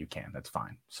drop that, you can. That's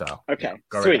fine. So, Okay,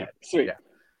 go right ahead. sweet. Yeah.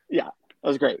 Yeah, that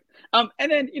was great. And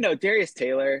then Darius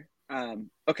Taylor.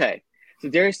 Okay, so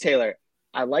Darius Taylor,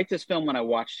 I liked this film when I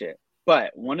watched it,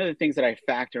 but one of the things that I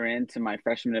factor into my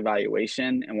freshman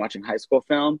evaluation and watching high school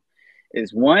film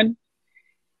is one,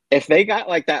 if they got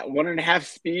like that 1.5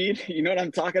 speed, you know what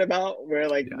I'm talking about, where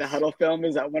like the Yes. huddle film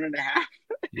is at 1.5.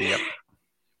 Yep.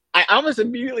 I almost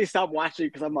immediately stopped watching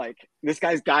because I'm like, this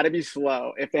guy's got to be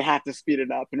slow if they have to speed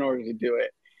it up in order to do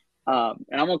it. And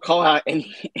I'm gonna call out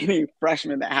any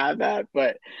freshman that had that,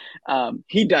 but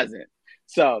he doesn't.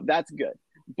 So that's good.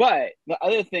 But the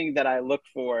other thing that I look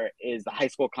for is the high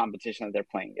school competition that they're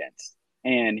playing against.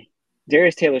 And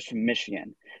Darius Taylor's from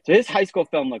Michigan, so his high school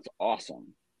film looks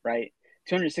awesome, right?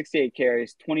 268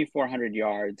 carries, 2,400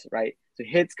 yards, right? So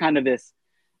hits kind of this.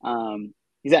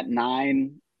 He's at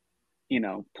 9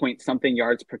 point something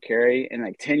yards per carry, and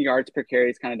like 10 yards per carry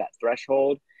is kind of that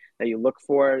threshold that you look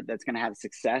for that's going to have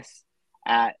success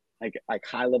at like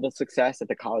high level success at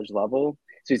the college level.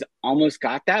 So he's almost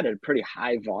got that at a pretty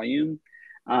high volume.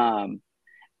 Um,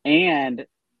 and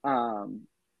um,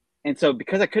 and so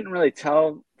because I couldn't really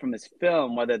tell from his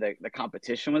film whether the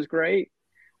competition was great,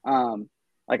 um,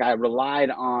 like I relied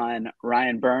on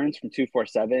Ryan Burns from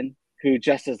 247, who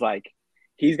just is like,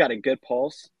 he's got a good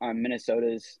pulse on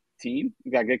Minnesota's team.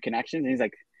 He's got good connections. And he's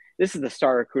like, this is the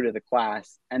star recruit of the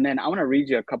class. And then I want to read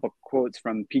you a couple quotes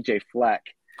from PJ Fleck,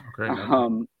 Okay.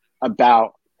 um,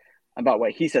 about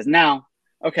what he says. Now,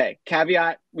 okay,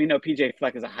 caveat, we know PJ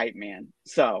Fleck is a hype man.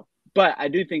 So, but I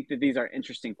do think that these are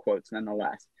interesting quotes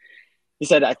nonetheless. He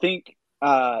said, I think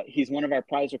he's one of our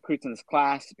prize recruits in this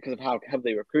class because of how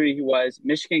heavily recruited he was.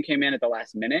 Michigan came in at the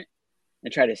last minute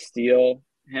and tried to steal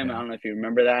him. I Yeah. don't know if you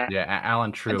remember that. Yeah.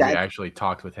 Alan True, we That actually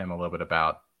talked with him a little bit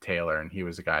about Taylor, and he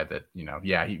was a guy that,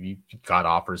 he got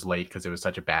offers late because it was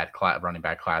such a bad running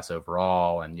back class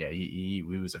overall. And yeah, he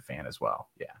was a fan as well.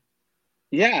 Yeah.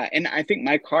 Yeah, and I think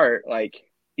Mike Hart, like,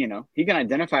 he can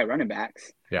identify running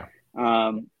backs. Yeah.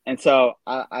 And so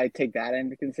I take that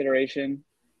into consideration.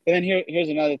 But then here's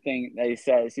another thing that he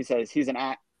says. He says he's an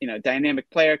dynamic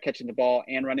player, catching the ball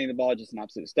and running the ball, just an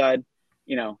absolute stud.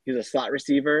 He's a slot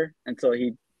receiver until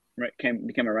he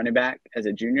became a running back as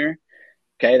a junior.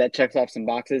 Okay, that checks off some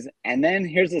boxes. And then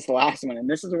here's this last one, and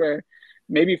this is where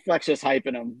maybe Flex just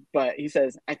hyping him, but he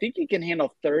says, I think he can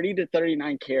handle 30 to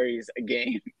 39 carries a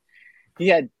game. He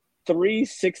had 3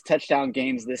 6 touchdown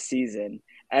games this season.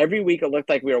 Every week it looked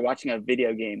like we were watching a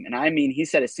video game. And I mean, he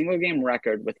set a single game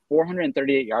record with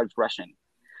 438 yards rushing.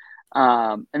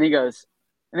 And he goes,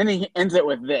 and then he ends it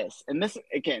with this. And this,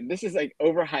 again, this is like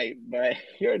overhyped, but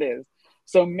here it is.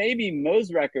 So maybe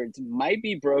Mo's records might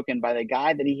be broken by the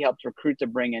guy that he helped recruit to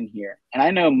bring in here. And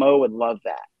I know Mo would love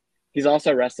that. He's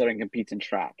also a wrestler and competes in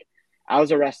track. I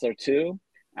was a wrestler too.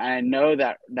 I know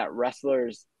that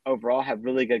wrestlers overall have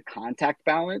really good contact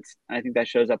balance. And I think that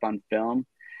shows up on film.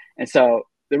 And so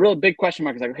the real big question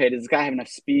mark is like, okay, does this guy have enough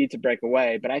speed to break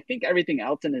away? But I think everything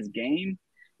else in his game,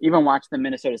 even watching the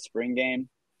Minnesota spring game,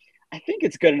 I think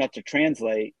it's good enough to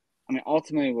translate. I mean,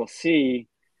 ultimately we'll see,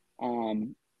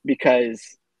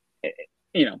 because,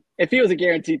 if he was a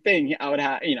guaranteed thing, I would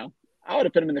have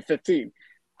put him in the 15.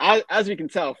 As we can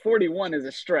tell, 41 is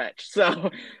a stretch.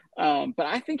 So, but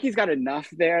I think he's got enough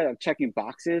there of checking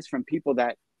boxes from people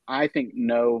that I think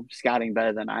know scouting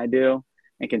better than I do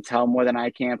and can tell more than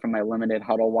I can from my limited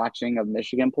huddle watching of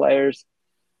Michigan players.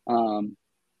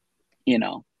 You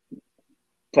know,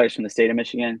 players from the state of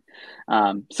Michigan.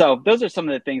 So those are some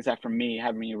of the things that, for me,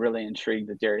 have me really intrigued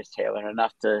with Darius Taylor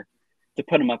enough to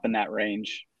put him up in that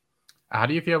range. How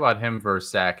do you feel about him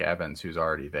versus Zach Evans, who's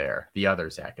already there? The other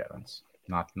Zach Evans,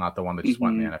 not the one that just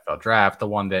won the NFL draft, the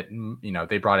one that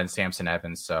they brought in Samson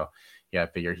Evans. So yeah, I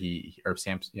figure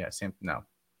Samson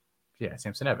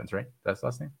Evans, right? That's the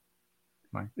last name.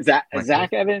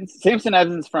 Zach Evans, Samson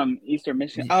Evans from Eastern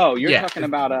Michigan. Oh, you're talking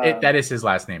about that is his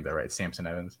last name though, right? Samson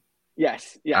Evans.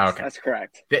 Yes, okay. That's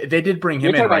correct. They did bring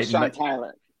him in, right?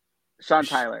 Sean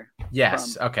Tyler.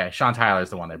 Yes. Okay. Sean Tyler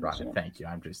is the one they brought in. Thank you.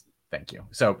 Thank you.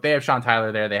 So they have Sean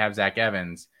Tyler there. They have Zach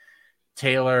Evans.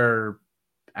 Taylor,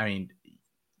 I mean,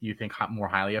 you think more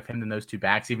highly of him than those two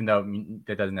backs, even though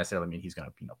that doesn't necessarily mean he's going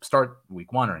to start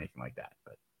week one or anything like that.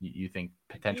 But you think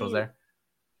potential's there?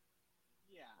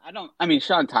 Yeah, I mean,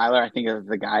 Sean Tyler, I think, is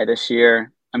the guy this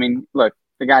year. I mean, look,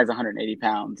 the guy's 180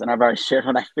 pounds, and I've already shared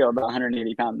what I feel about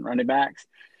 180-pound running backs.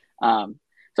 Um,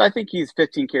 so I think he's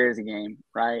 15 carries a game,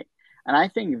 right? And I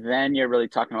think then you're really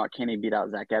talking about, can he beat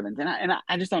out Zach Evans? And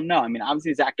I just don't know. I mean,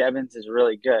 obviously Zach Evans is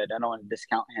really good. I don't want to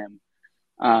discount him.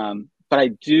 But I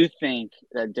do think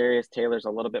that Darius Taylor's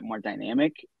a little bit more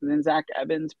dynamic than Zach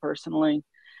Evans personally.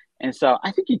 And so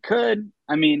I think he could.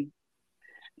 I mean,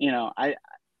 I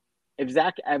if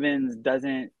Zach Evans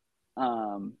doesn't,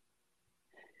 um,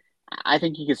 I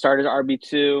think he could start as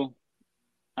RB2,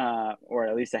 or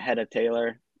at least ahead of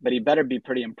Taylor. But he better be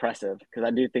pretty impressive, because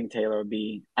I do think Taylor would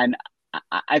be. And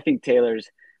I think Taylor's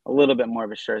a little bit more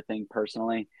of a sure thing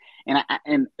personally.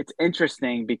 And it's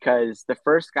interesting because the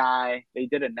first guy they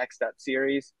did a next up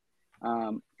series,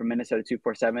 from Minnesota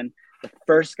 247. The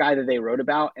first guy that they wrote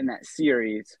about in that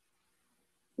series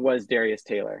was Darius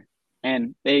Taylor.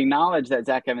 And they acknowledged that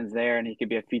Zach Evans there and he could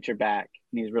be a feature back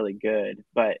and he's really good.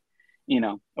 But,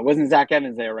 it wasn't Zach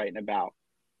Evans they were writing about.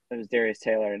 It was Darius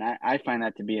Taylor. And I find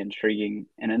that to be intriguing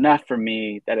and enough for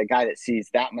me that a guy that sees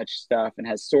that much stuff and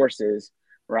has sources,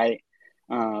 right,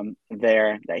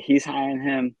 there, that he's high on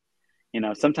him.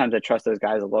 Sometimes I trust those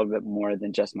guys a little bit more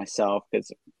than just myself,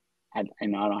 because I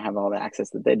don't have all the access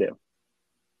that they do.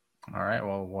 All right.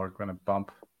 Well, we're going to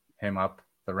bump him up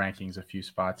the rankings a few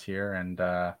spots here, and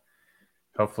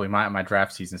hopefully my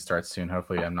draft season starts soon.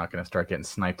 Hopefully I'm not going to start getting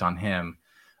sniped on him.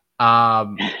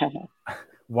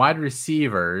 Wide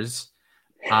receivers.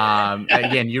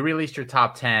 Again, you released your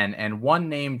top 10, and one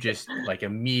name just like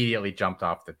immediately jumped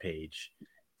off the page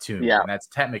to me, and that's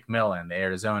Tet McMillan, the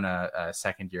Arizona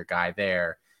second-year guy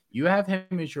there. You have him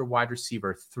as your wide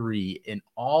receiver 3 in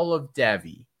all of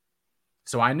Devy.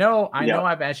 So I know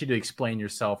I've asked you to explain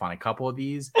yourself on a couple of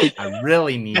these. I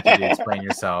really need you to explain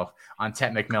yourself on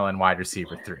Tet McMillan, wide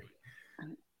receiver 3.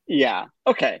 Yeah.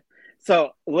 Okay.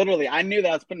 So literally, I knew that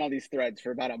I was putting all these threads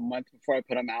for about a month before I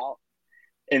put them out.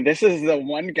 And this is the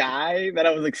one guy that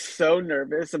I was like so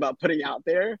nervous about putting out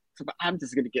there. So I'm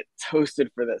just going to get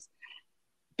toasted for this.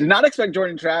 Did not expect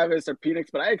Jordan Travis or Penix,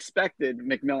 but I expected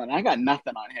McMillan. I got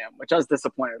nothing on him, which I was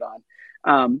disappointed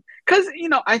on. Because,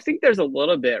 I think there's a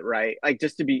little bit, right? Like,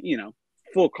 just to be,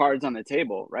 full cards on the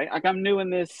table, right? Like, I'm new in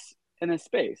this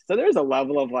space. So there's a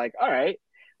level of like, all right,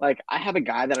 like I have a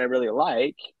guy that I really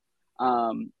like.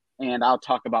 And I'll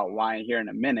talk about why here in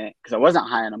a minute, because I wasn't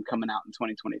high on him coming out in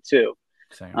 2022.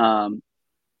 Same.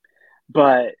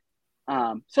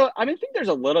 So I think there's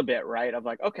a little bit, right, of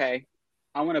like, okay,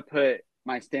 I want to put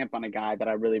my stamp on a guy that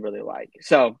I really, really like.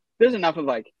 So there's enough of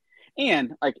like,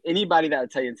 and like anybody that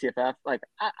would tell you in CFF, like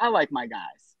I like my guys.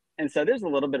 And so there's a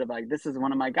little bit of like, this is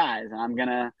one of my guys, and I'm going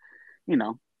to,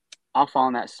 I'll fall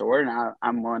on that sword, and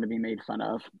I'm willing to be made fun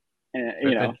of. For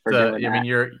doing that. I mean,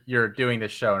 you're doing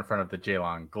this show in front of the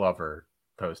Jalen Glover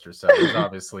poster, so there's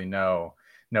obviously no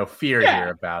fear here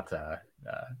about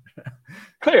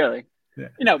clearly.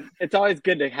 Yeah. It's always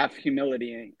good to have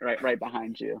humility right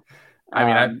behind you. I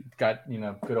mean, I've got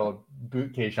good old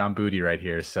Keyshawn Booty right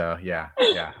here, so yeah,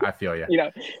 I feel you.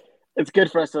 It's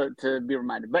good for us to be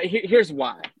reminded. But here's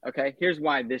why. Okay, here's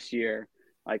why this year,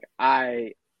 like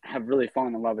I have really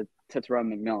fallen in love with Tetsuya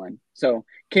McMillan. So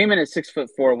came in at 6'4",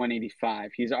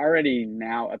 185. He's already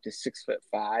now up to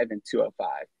 6'5" and 205.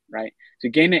 Right. So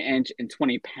gained an inch and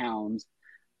 20 pounds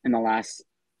in the last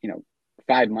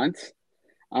 5 months.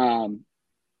 And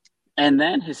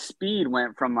then his speed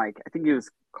went from like, I think he was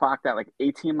clocked at like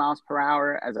 18 miles per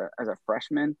hour as a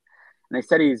freshman. And they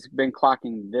said he's been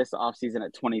clocking this offseason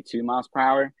at 22 miles per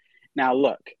hour. Now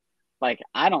look, like,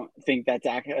 I don't think that's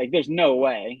accurate. Like, there's no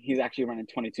way he's actually running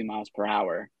 22 miles per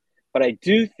hour. But I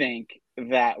do think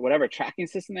that whatever tracking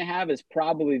system they have is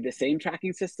probably the same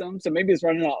tracking system. So maybe he's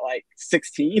running at like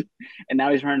 16 and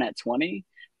now he's running at 20.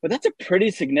 But that's a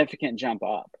pretty significant jump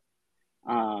up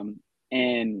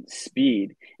in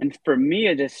speed. And for me,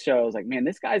 it just shows like, man,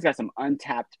 this guy's got some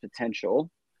untapped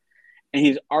potential. And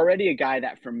he's already a guy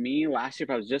that for me last year, if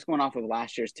I was just going off of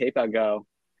last year's tape, I'd go,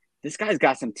 this guy's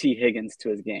got some T. Higgins to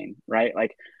his game, right?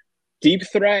 Like deep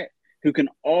threat who can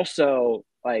also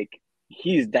like,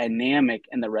 he's dynamic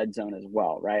in the red zone as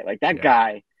well, right? Like that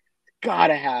guy got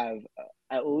to have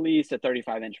at least a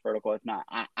 35-inch vertical. If not,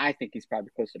 I think he's probably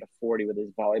closer to 40 with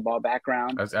his volleyball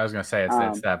background. I was going to say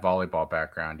it's that volleyball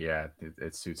background. Yeah,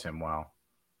 it suits him well.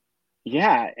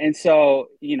 Yeah. And so,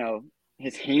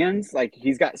 his hands, like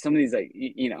he's got some of these, like,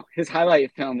 his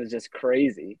highlight film is just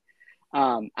crazy.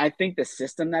 I think the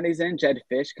system that he's in, Jed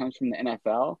Fish, comes from the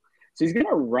NFL. So he's going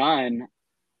to run,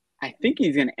 I think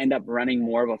he's going to end up running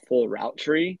more of a full route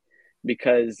tree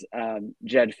because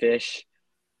Jed Fish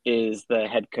is the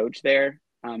head coach there.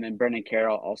 And Brendan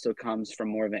Carroll also comes from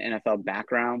more of an NFL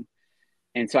background.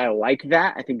 And so I like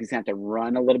that. I think he's going to have to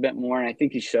run a little bit more. And I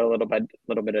think he showed a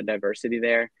little bit of diversity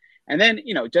there. And then,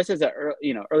 just as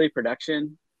early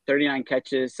production, 39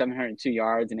 catches, 702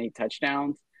 yards, and 8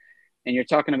 touchdowns. And you're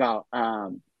talking about,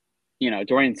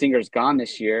 Dorian Singer's gone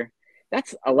this year.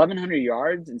 That's 1,100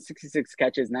 yards and 66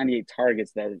 catches, 98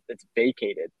 targets that's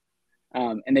vacated.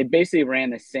 And they basically ran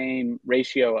the same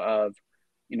ratio of,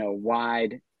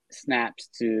 wide snaps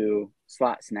to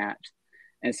slot snaps.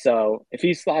 And so if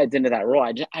he slides into that role,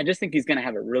 I just think he's going to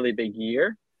have a really big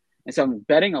year. And so I'm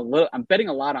betting a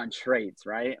lot on traits,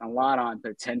 right? A lot on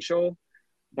potential.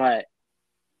 But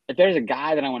if there's a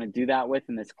guy that I want to do that with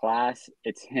in this class,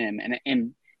 it's him.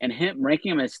 And him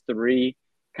ranking him as 3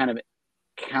 kind of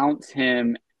counts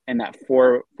him in that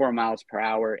 4 miles per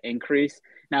hour increase.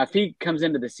 Now, if he comes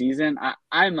into the season,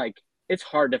 I'm like, it's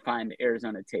hard to find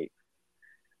Arizona tape.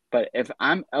 But if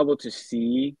I'm able to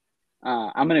see,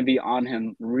 I'm going to be on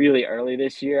him really early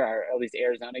this year, or at least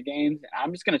Arizona games. And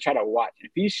I'm just going to try to watch.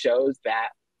 If he shows that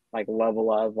like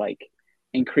level of like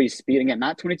increased speed, again,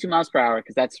 not 22 miles per hour,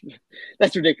 because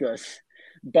that's ridiculous.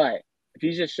 But if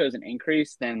he just shows an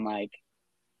increase, then like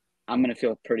I'm going to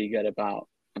feel pretty good about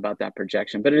that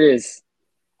projection. But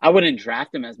I wouldn't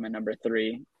draft him as my number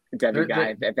 3 Devy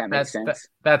guy, if that makes sense.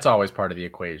 That's always part of the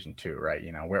equation too, right?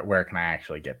 Where can I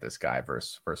actually get this guy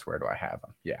versus where do I have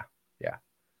him? Yeah.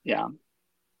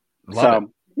 Love it.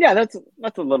 Yeah, that's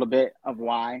a little bit of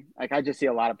why. Like, I just see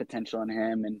a lot of potential in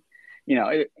him, and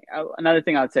another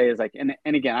thing I would say is like, and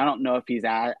again, I don't know if he's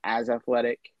as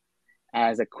athletic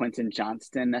as a Quentin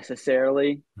Johnston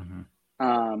necessarily,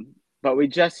 but we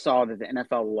just saw that the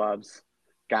NFL loves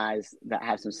guys that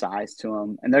have some size to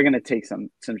them, and they're going to take some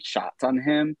shots on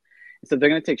him. So they're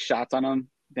going to take shots on him.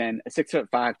 Then a 6'5",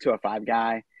 205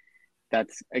 guy,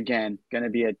 that's again going to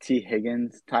be a T.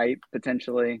 Higgins type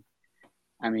potentially.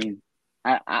 I mean,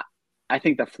 I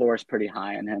think the floor is pretty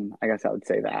high on him. I guess I would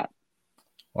say that.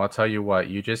 Well, I'll tell you what,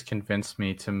 you just convinced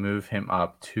me to move him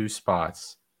up 2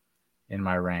 spots in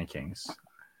my rankings.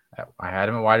 I had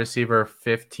him at wide receiver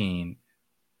 15.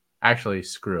 Actually,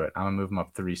 screw it. I'm going to move him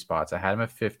up 3 spots. I had him at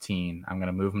 15. I'm going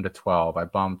to move him to 12.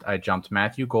 I jumped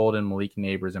Matthew Golden, Malik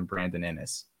Nabers, and Brandon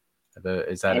Inniss.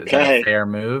 Is that a fair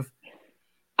move?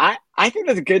 I think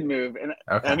that's a good move. And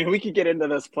okay. I mean, we could get into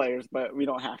those players, but we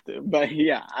don't have to. But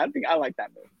yeah, I think I like that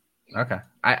move. Okay.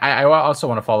 I also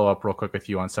want to follow up real quick with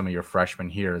you on some of your freshmen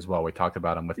here as well. We talked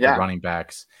about them with the running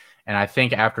backs. And I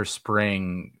think after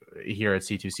spring here at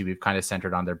C2C, we've kind of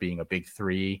centered on there being a big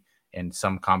 3 in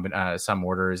some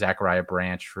order. Zachariah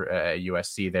Branch for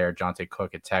USC there, Jonte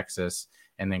Cook at Texas,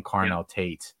 and then Carnell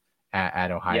Tate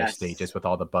at Ohio State, just with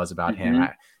all the buzz about him.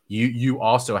 You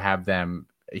also have them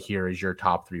here as your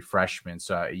top 3 freshmen.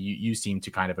 So you seem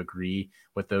to kind of agree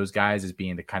with those guys as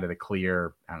being the kind of the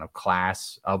clear,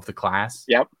 class of the class.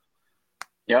 Yep.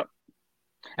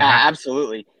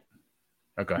 Absolutely.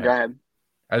 Oh, go ahead.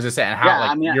 I was just saying,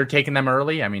 you're taking them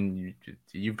early. I mean,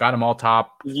 you've got them all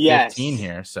top 15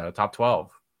 here, so top 12.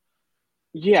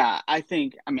 Yeah, I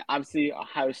think, obviously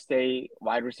Ohio State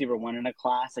wide receiver 1 in a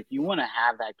class, like you want to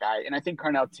have that guy. And I think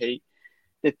Carnell Tate,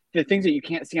 the things that you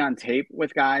can't see on tape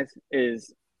with guys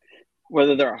is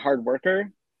whether they're a hard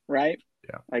worker, right?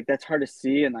 Yeah. Like that's hard to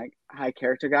see, and like high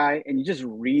character guy. And you just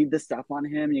read the stuff on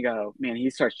him and you go, man, he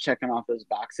starts checking off those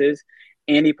boxes.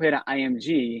 And he played at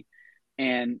IMG,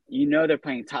 and they're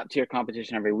playing top tier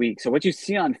competition every week. So what you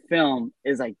see on film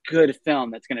is like good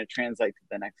film that's going to translate to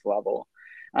the next level.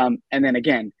 And then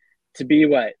again, to be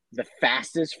the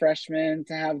fastest freshman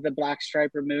to have the black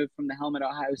stripe removed from the helmet at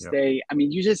Ohio State. I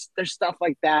mean, there's stuff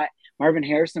like that. Marvin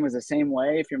Harrison was the same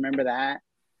way. If you remember that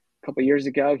a couple of years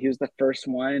ago, he was the first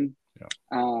one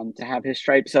to have his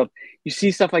stripe. So you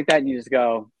see stuff like that and you just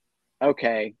go,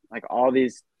 okay, like all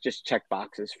these just check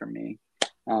boxes for me.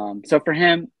 So for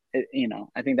him,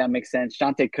 I think that makes sense.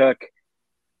 Jonte Cook,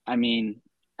 I mean,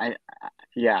 I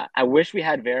wish we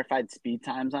had verified speed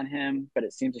times on him, but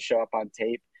it seems to show up on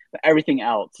tape. But everything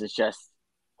else is just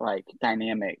like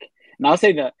dynamic. And I'll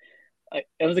say that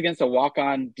it was against a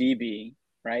walk-on DB,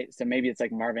 right? So maybe it's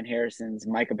like Marvin Harrison's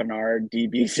Micah Bernard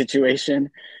DB situation.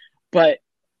 But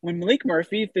when Malik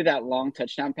Murphy threw that long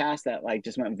touchdown pass that like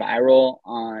just went viral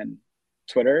on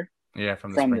Twitter,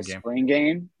 from the spring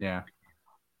game,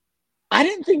 I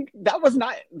didn't think that was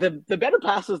not the better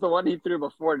pass was the one he threw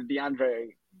before to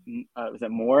DeAndre. Was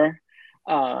it Moore?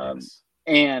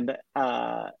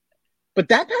 But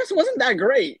that pass wasn't that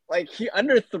great. Like he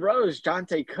underthrows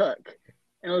Jonte Cook,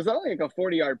 and it was only like a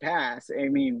 40-yard pass. I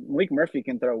mean, Malik Murphy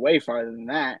can throw way farther than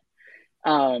that.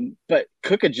 But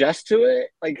Cook adjusts to it,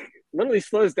 like literally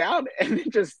slows down and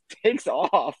it just takes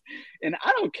off. And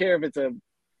I don't care if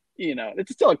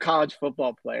it's still a college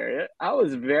football player. I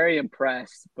was very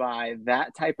impressed by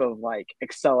that type of like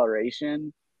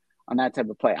acceleration on that type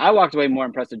of play. I walked away more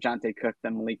impressed with Jonte Cook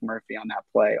than Malik Murphy on that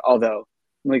play, although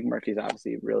Malik Murphy is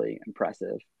obviously really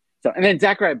impressive. So, and then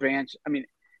Zachariah Branch, I mean,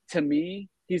 to me,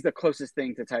 he's the closest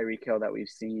thing to Tyreek Hill that we've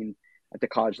seen at the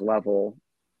college level.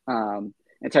 And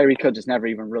Tyreek Hill just never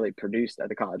even really produced at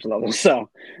the college level. So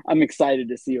I'm excited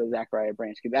to see what Zachariah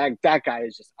Branch can. That guy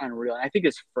is just unreal. And I think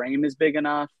his frame is big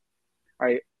enough,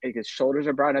 right? Like his shoulders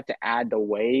are broad enough to add the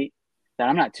weight that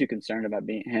I'm not too concerned about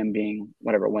him being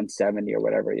whatever 170 or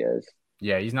whatever he is.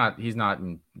 Yeah, he's not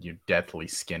deathly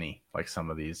skinny like some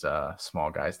of these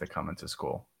small guys that come into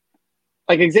school.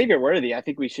 Like Xavier Worthy, I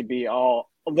think we should be all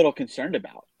a little concerned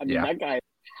about. I mean, Yeah. that guy is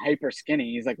hyper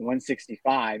skinny. He's like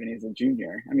 165 and he's a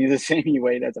junior. I mean, he's the same he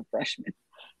weighed as a freshman,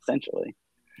 essentially.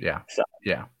 Yeah. So,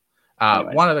 Yeah.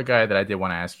 anyways. One other guy that I did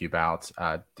want to ask you about,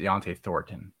 Deontay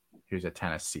Thornton, who's at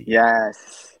Tennessee.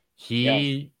 Yes.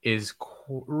 He is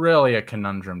really a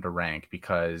conundrum to rank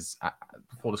because,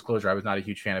 full disclosure, I was not a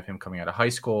huge fan of him coming out of high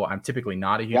school. I'm typically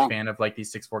not a huge fan of like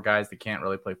these 6'4" guys that can't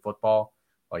really play football.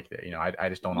 Like, I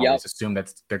just don't always assume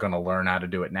that they're going to learn how to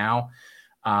do it now.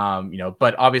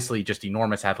 But obviously just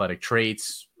enormous athletic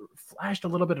traits, flashed a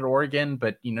little bit at Oregon,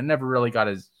 but, never really got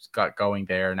going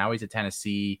there. Now he's at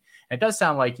Tennessee. And it does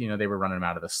sound like, they were running him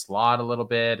out of the slot a little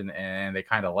bit and they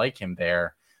kind of like him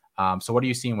there. So what are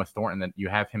you seeing with Thornton that you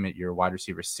have him at your wide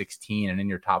receiver 16 and in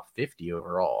your top 50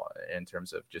 overall in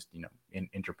terms of just, in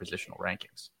interpositional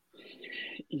rankings?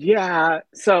 Yeah.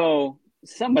 So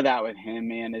some of that with him,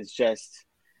 man, is just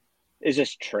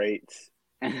traits.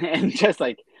 And just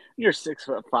like you're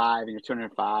 6'5" and you're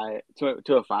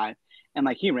 205. And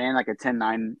like he ran like a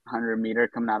 10,900 meter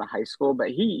coming out of high school, but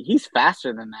he's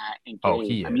faster than that in gauge. Oh,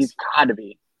 he is. I mean, he's got to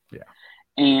be. Yeah.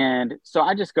 And so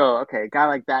I just go, okay, a guy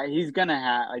like that, he's gonna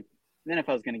have like the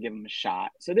NFL's gonna give him a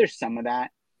shot. So there's some of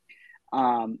that.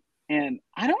 And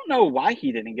I don't know why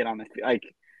he didn't get on the like.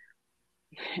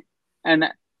 And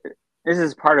this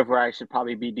is part of where I should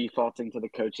probably be defaulting to the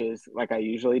coaches, like I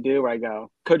usually do, where I go,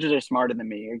 coaches are smarter than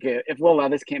me. If Will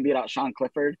Levis can't beat out Sean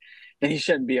Clifford, then he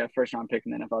shouldn't be a first round pick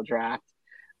in the NFL draft.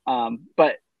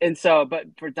 But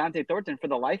for Dont'e Thornton, for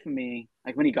the life of me,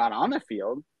 like when he got on the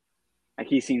field, like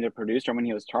he seemed to produce, or when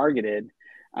he was targeted.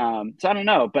 So I don't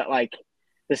know, but like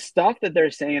the stuff that they're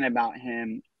saying about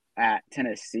him at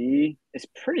Tennessee is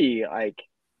pretty like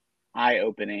eye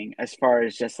opening as far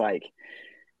as just like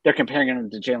they're comparing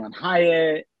him to Jalen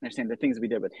Hyatt. They're saying the things we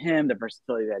did with him, the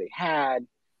versatility that he had.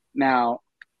 Now,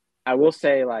 I will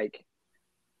say like,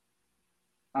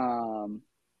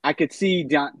 I could see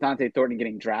Dont'e Thornton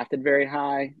getting drafted very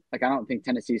high. Like I don't think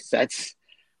Tennessee sets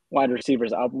wide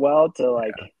receivers up well to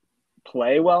like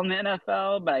play well in the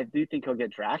NFL, but I do think he'll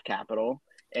get draft capital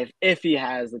if he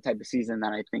has the type of season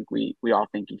that I think we all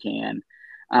think he can.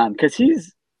 Because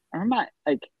he's a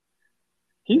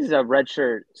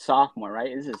redshirt sophomore, right?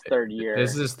 This is his third year.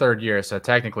 This is his third year, so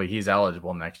technically he's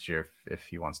eligible next year if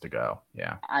he wants to go.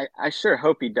 Yeah. I sure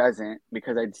hope he doesn't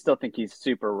because I still think he's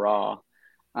super raw.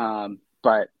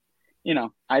 But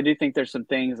I do think there's some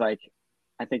things like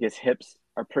I think his hips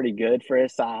are pretty good for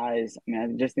his size. I mean, I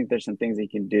just think there's some things he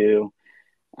can do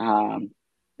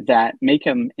that make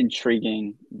him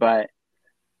intriguing. But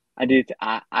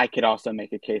I could also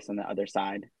make a case on the other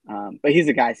side. But he's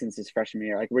a guy since his freshman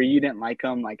year, like where you didn't like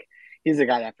him. Like he's a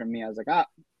guy that for me, I was like,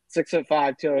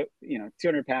 6'5",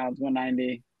 200 pounds,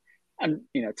 190. I'm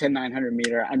 10,900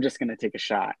 meter. I'm just gonna take a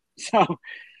shot. So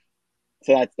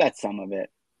that's some of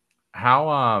it.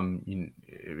 How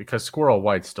because Squirrel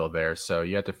White's still there, so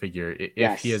you have to figure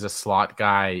if he is a slot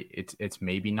guy, it's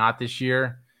maybe not this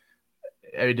year.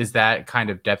 Does that kind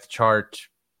of depth chart?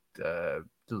 I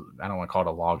don't want to call it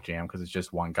a log jam because it's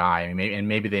just one guy. I mean,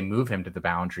 maybe they move him to the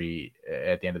boundary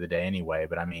at the end of the day anyway.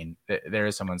 But I mean, there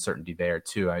is some uncertainty there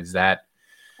too. Is that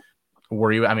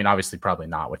were you? I mean, obviously, probably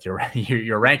not with your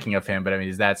ranking of him. But I mean,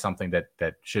 is that something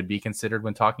that should be considered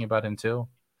when talking about him too?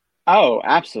 Oh,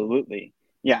 absolutely.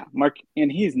 Yeah, Mark,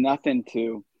 and he's nothing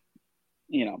to,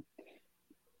 you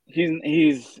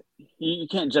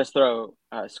can't just throw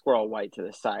Squirrel White to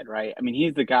the side, right? I mean,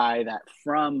 he's the guy that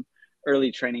from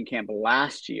early training camp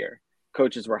last year,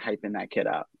 coaches were hyping that kid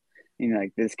up.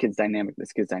 Like this kid's dynamic.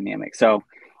 So,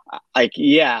 like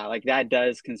that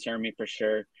does concern me for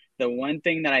sure. The one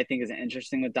thing that I think is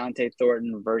interesting with Dont'e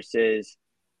Thornton versus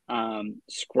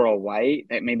Squirrel White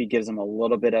that maybe gives him a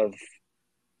little bit of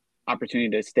opportunity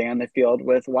to stay on the field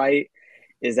with White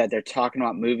is that they're talking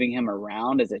about moving him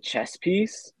around as a chess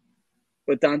piece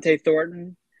with Dont'e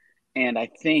Thornton. And I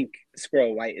think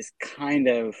Squirrel White is kind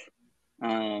of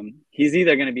he's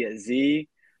either going to be a Z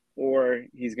or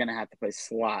he's going to have to play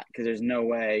slot because there's no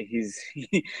way he's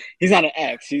not an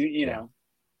X. Yeah.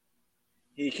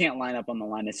 He can't line up on the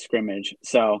line of scrimmage.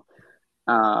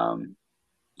 Um,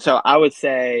 so I would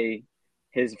say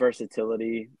his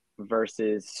versatility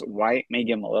versus White may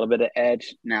give him a little bit of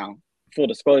edge. Now, full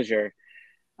disclosure,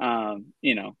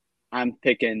 you know, I'm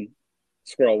picking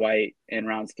Squirrel White in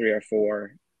rounds 3 or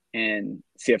 4 in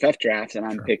CFF drafts, and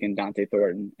I'm Sure. picking Dante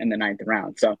Thornton in the 9th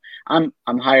round. So I'm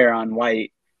higher on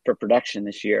White for production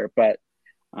this year, but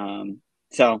and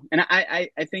I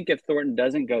think if Thornton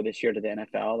doesn't go this year to the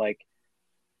NFL, like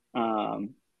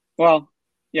well,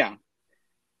 yeah,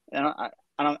 and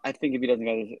I think if he doesn't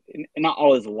go, not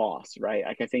all is lost, right?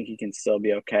 Like I think he can still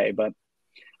be okay, but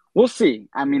we'll see.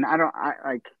 I mean, I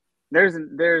like. There's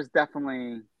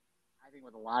definitely I think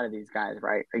with a lot of these guys,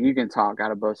 right? Like you can talk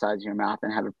out of both sides of your mouth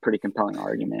and have a pretty compelling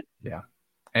argument. Yeah.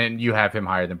 And you have him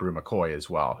higher than Brew McCoy as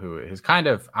well, who is kind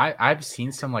of I've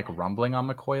seen some like rumbling on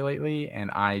McCoy lately, and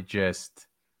I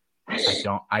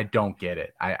don't get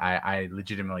it. I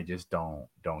legitimately just don't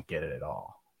get it at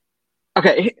all.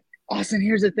 Okay, Austin,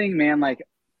 here's the thing, man. Like,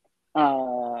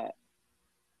 uh,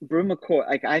 Brew McCoy,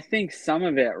 like I think some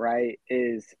of it, right,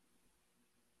 is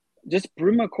just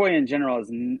Brew McCoy in general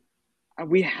is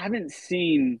we haven't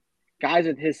seen guys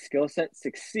with his skill set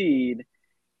succeed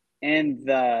in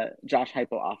the Josh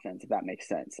Heupel offense, if that makes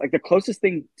sense. Like the closest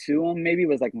thing to him maybe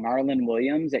was like Marlon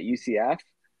Williams at UCF,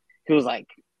 who was like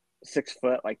 6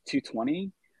 foot, like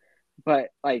 220. But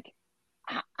like,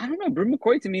 I don't know. Brew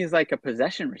McCoy to me is like a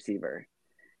possession receiver.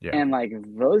 Yeah. And like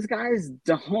those guys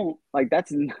don't like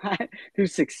that's not who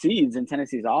succeeds in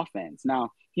Tennessee's offense. Now,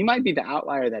 he might be the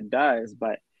outlier that does,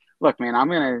 but look, man, I'm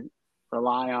gonna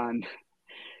rely on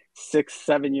 6,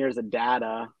 7 years of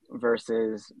data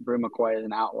versus Brew McCoy as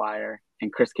an outlier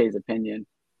and Chris K's opinion.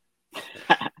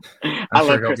 I'm I sure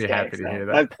love he'll Chris be K, happy to so hear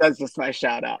that. that's just my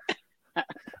shout out.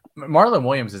 Marlon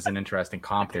Williams is an interesting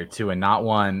comp there too, and not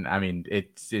one. I mean,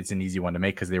 it's an easy one to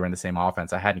make because they were in the same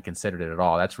offense. I hadn't considered it at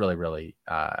all. That's really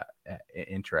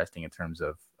interesting in terms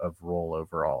of role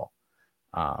overall.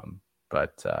 Um,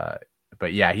 but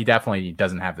yeah, he definitely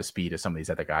doesn't have the speed of some of these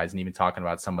other guys. And even talking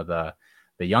about some of the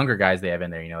younger guys they have in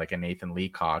there, like a Nathan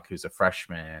Leacock who's a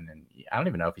freshman, and I don't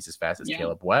even know if he's as fast as Yeah,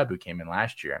 Caleb Webb who came in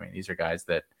last year. I mean, these are guys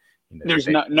that there's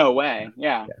they, no way.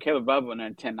 Yeah, yeah, Caleb Bub went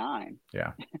in 10-9.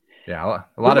 yeah. Yeah, a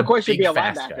Brew lot of McCoy should be big, a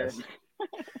fast linebacker.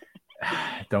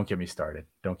 guys. Don't get me started.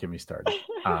 Don't get me started.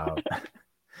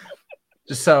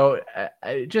 So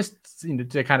just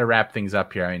to kind of wrap things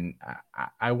up here, I mean,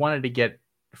 I wanted to get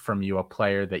from you a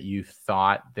player that you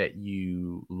thought that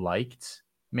you liked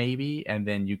maybe, and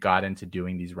then you got into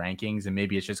doing these rankings, and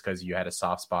maybe it's just because you had a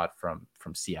soft spot from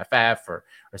CFF or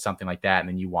something like that, and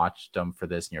then you watched them for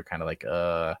this, and you're kind of like,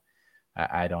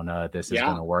 I don't know if this is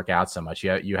going to work out so much.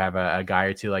 You have a guy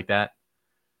or two like that?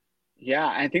 Yeah,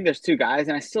 I think there's two guys,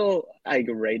 and I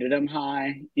rated them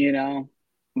high,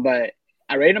 but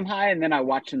I rated them high, and then I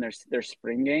watched them their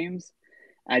spring games.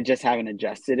 I just haven't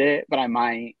adjusted it, but I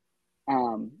might.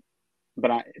 Um,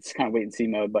 it's kind of wait and see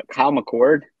mode. But Kyle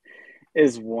McCord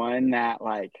is one that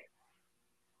like,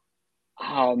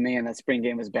 oh man, that spring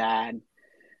game was bad,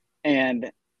 and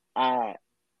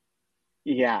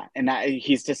yeah, and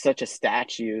he's just such a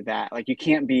statue that like you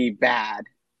can't be bad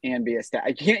and be a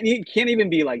stat. You can't even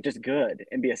be like just good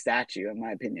and be a statue, in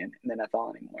my opinion, in the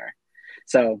NFL anymore.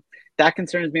 So that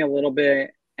concerns me a little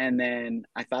bit. And then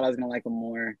I thought I was gonna like him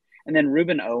more. And then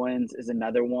Ruben Owens is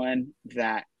another one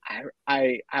that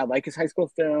I like his high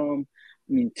school film.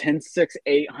 I mean, 10.6,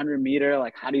 800-meter.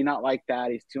 Like, how do you not like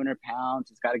that? He's 200 pounds.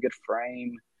 He's got a good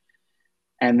frame.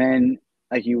 And then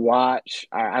like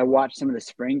I watch some of the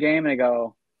spring game and I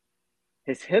go,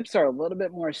 his hips are a little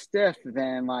bit more stiff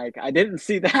than like I didn't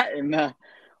see that in the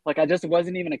like I just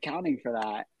wasn't even accounting for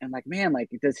that. And like, man, like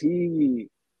does he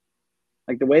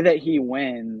like the way that he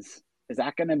wins, is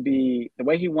that gonna be the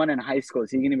way he won in high school,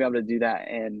 is he gonna be able to do that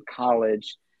in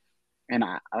college? And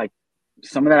I like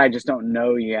some of that I just don't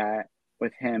know yet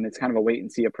with him. It's kind of a wait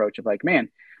and see approach of like, man,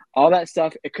 all that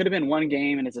stuff, it could have been one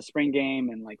game and it's a spring game,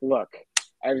 and like look,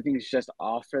 everything's just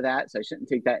off for that. So I shouldn't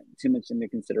take that too much into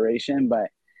consideration. But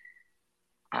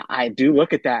I do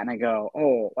look at that and I go,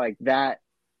 oh, like that.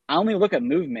 I only look at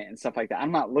movement and stuff like that.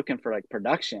 I'm not looking for like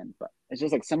production, but it's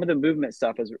just like some of the movement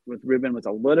stuff is with Ruben was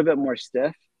a little bit more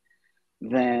stiff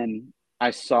than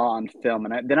I saw on film.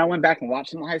 And then I went back and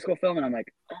watched some high school film and I'm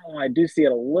like, oh, I do see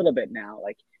it a little bit now,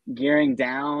 like gearing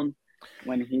down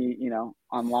when he,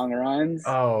 on long runs.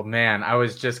 Oh man, I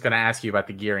was just gonna ask you about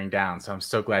the gearing down, so I'm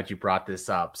so glad you brought this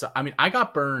up. So I mean, I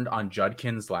got burned on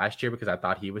Judkins last year because I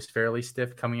thought he was fairly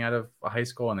stiff coming out of high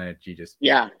school, and then he just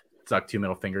Yeah. stuck 2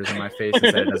 middle fingers in my face and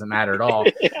said it doesn't matter at all.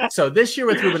 Yeah. So this year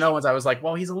with Ruben Owens, I was like,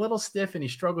 well, he's a little stiff and he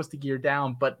struggles to gear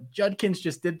down, but Judkins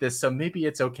just did this, so maybe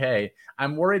it's okay.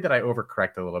 I'm worried that I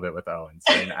overcorrect a little bit with Owens,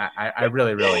 and I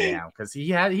really, really am, because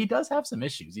he does have some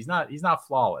issues. He's not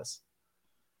flawless.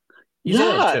 He's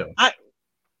old too.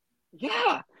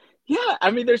 Yeah.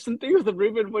 I mean, there's some things with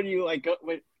Ruben when you like go,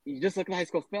 when you just look at high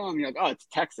school film, you're like, oh, it's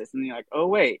Texas, and you're like, oh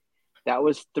wait, that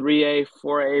was 3A,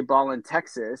 4A ball in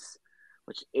Texas,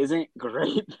 which isn't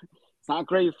great. It's not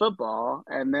great football.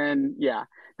 And then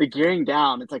the gearing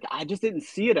down, it's like I just didn't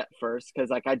see it at first because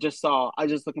like I was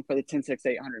just looking for the 10-6,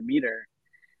 800-meter.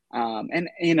 And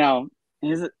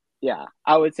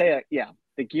I would say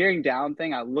the gearing down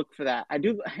thing, I look for that. I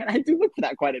do look for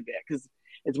that quite a bit because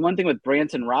it's one thing with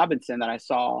Branson Robinson that I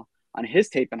saw on his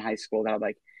tape in high school that I'm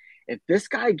like, if this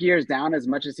guy gears down as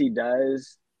much as he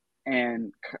does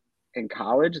and in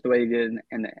college, the way he did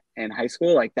in high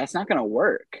school, like that's not going to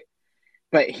work.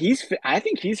 But I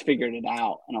think he's figured it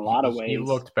out in a lot of ways. He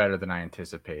looked better than I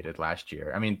anticipated last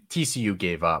year. I mean, TCU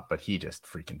gave up, but he just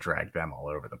freaking dragged them all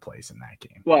over the place in that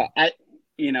game. Well,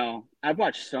 I've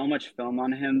watched so much film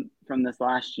on him from this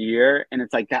last year, and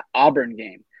it's like that Auburn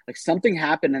game. Like something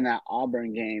happened in that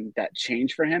Auburn game that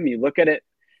changed for him. You look at it,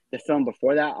 the film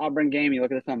before that Auburn game, you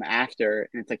look at the film after,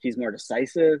 and it's like he's more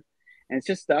decisive. And it's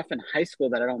just stuff in high school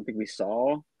that I don't think we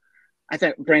saw. I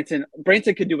think Branson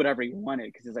could do whatever he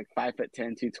wanted because he's like 5'10",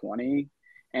 220,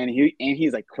 and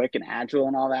he's like quick and agile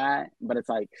and all that. But it's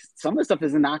like some of the stuff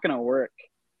is not going to work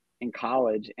in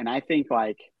college. And I think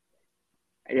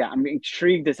I'm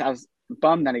intrigued. I was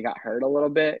bummed that he got hurt a little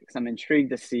bit because I'm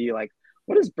intrigued to see like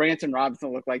what does Branson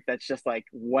Robinson look like? That's just like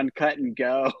one cut and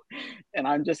go, and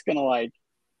I'm just gonna like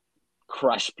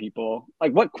crush people.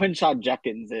 Like what Quinshaw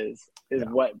Judkins is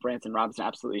what Branson Robinson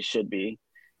absolutely should be,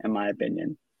 in my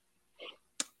opinion.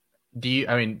 You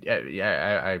mentioned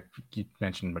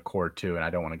McCord too, and I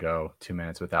don't want to go 2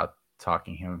 minutes without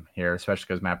talking him here, especially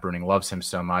because Matt Bruning loves him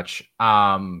so much.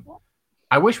 I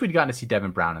wish we'd gotten to see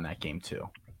Devin Brown in that game too.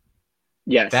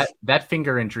 Yes, that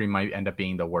finger injury might end up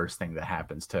being the worst thing that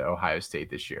happens to Ohio State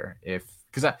this year. I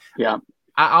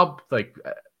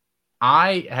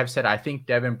have said I think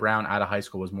Devin Brown out of high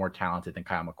school was more talented than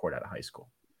Kyle McCord out of high school,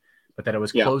 but that it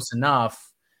was close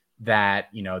enough that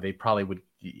they probably would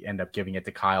end up giving it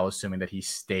to Kyle, assuming that he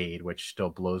stayed, which still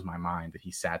blows my mind that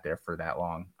he sat there for that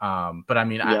long. But I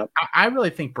mean, I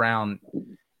really think Brown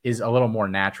is a little more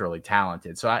naturally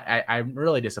talented. So I'm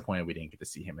really disappointed we didn't get to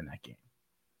see him in that game.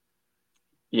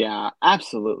 Yeah,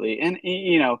 absolutely. And,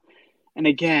 and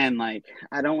again, like,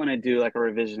 I don't want to do like a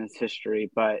revisionist history,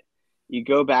 but you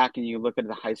go back and you look at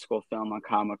the high school film on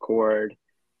Kyle McCord,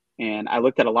 and I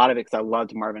looked at a lot of it because I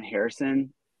loved Marvin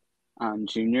Harrison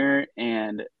Jr.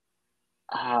 And,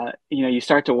 you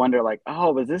start to wonder like,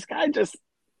 oh, was this guy just,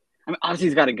 I mean, obviously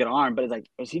he's got a good arm, but it's like,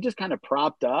 was he just kind of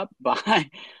propped up by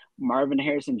Marvin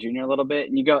Harrison Jr. a little bit?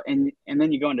 And you go, and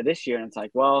then you go into this year and it's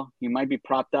like, well, he might be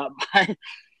propped up by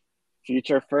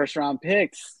future first round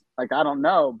picks. Like, I don't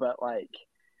know, but like,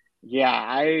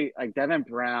 I like Devin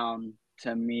Brown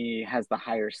to me has the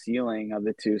higher ceiling of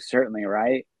the two, certainly.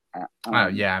 Right.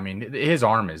 I mean, his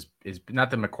arm is not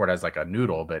that McCord has like a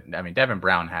noodle, but I mean, Devin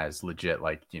Brown has legit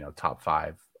like, top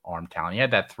 5 arm talent. He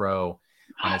had that throw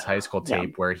on his high school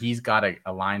tape where he's got a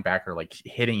linebacker like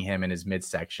hitting him in his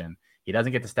midsection. He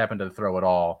doesn't get to step into the throw at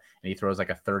all, and he throws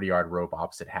like a 30-yard rope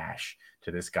opposite hash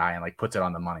to this guy and like puts it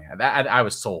on the money. I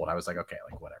was sold. I was like, okay,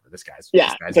 like whatever. This guy's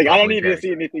it's like I don't need to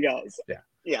see anything else.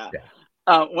 Yeah.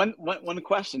 One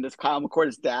question: does Kyle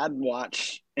McCord's dad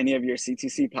watch any of your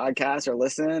CTC podcasts or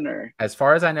listen? Or as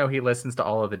far as I know, he listens to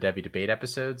all of the Devy debate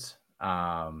episodes.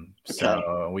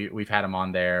 So we've had him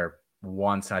on there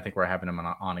once, and I think we're having him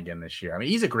on again this year. I mean,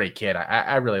 he's a great kid.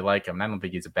 I really like him. I don't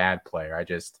think he's a bad player. I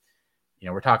just,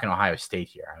 we're talking Ohio State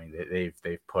here. I mean,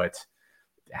 they've put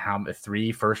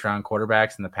 3 first-round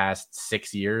quarterbacks in the past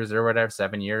 6 years or whatever,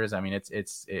 7 years. I mean,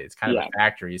 it's kind of a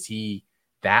factory. Is he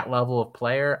that level of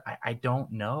player? I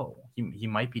don't know. He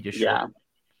might be just short.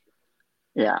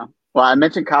 Yeah. Well, I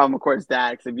mentioned Kyle McCord's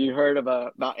dad because have you heard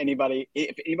about anybody?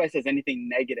 If anybody says anything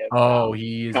negative,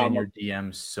 he is in your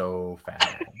DMs so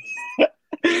fast.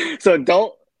 So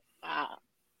don't.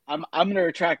 I'm going to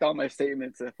retract all my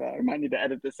statements if I might need to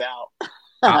edit this out.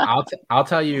 I'll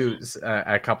tell you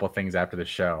a couple of things after the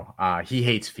show. He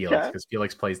hates Felix Okay. because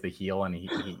Felix plays the heel, and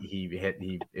he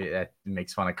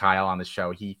makes fun of Kyle on the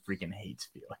show. He freaking hates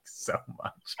Felix so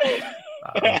much.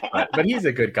 But he's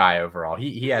a good guy overall.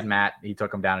 He had Matt. He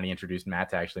took him down and he introduced Matt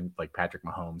to actually like Patrick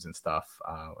Mahomes and stuff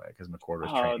because McCord was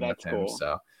Oh, training with that's him. cool.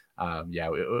 So yeah,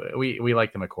 we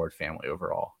like the McCord family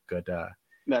overall. Good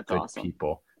That's good awesome.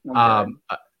 people. I'm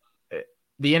glad.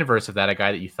 The inverse of that, a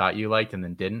guy that you thought you liked and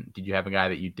then didn't. Did you have a guy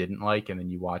that you didn't like and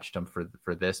then you watched him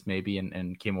for this maybe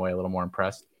and came away a little more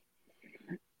impressed?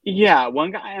 Yeah, one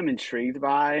guy I'm intrigued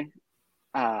by.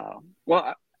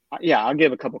 Well, yeah, I'll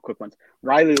give a couple quick ones.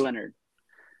 Riley Leonard.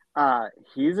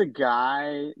 He's a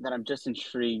guy that I'm just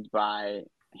intrigued by.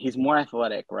 He's more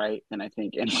athletic, right, than I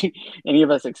think any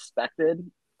of us expected.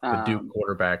 The Duke Um,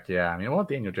 quarterback, yeah. I mean, well,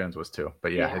 Daniel Jones was too,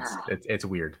 but yeah, yeah, it's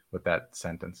weird with that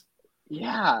sentence.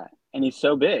 yeah, and he's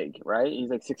so big, right? He's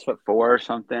like 6'4" or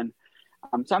something.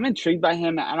 So I'm intrigued by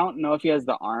him. I don't know if he has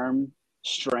the arm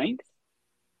strength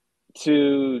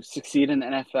to succeed in the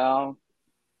NFL,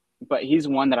 but he's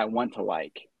one that I want to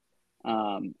like.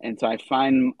 And so I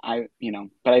find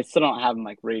but I still don't have him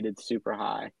like rated super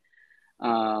high.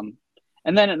 Um,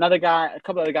 and then a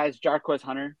couple other guys, Jarquez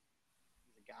Hunter,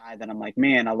 he's a guy that I'm like,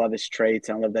 man, I love his traits.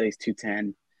 And I love that he's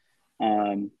 210.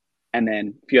 And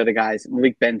then a few other guys,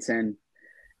 Malik Benson,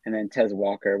 and then Tez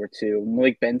Walker were two.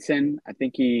 Malik Benson, I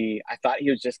thought he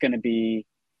was just going to be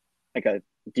like a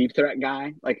deep threat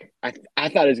guy. Like I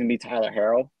thought it was going to be Tyler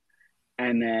Harrell.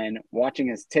 And then watching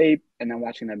his tape and then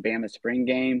watching the Bama spring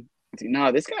game, I think,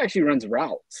 no, this guy actually runs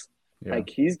routes. Yeah. Like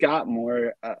he's got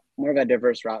more of a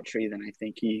diverse route tree than I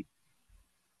think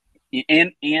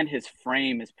and his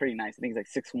frame is pretty nice. I think he's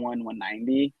like 6'1",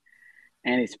 190,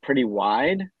 and he's pretty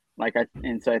wide.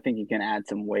 And so I think he can add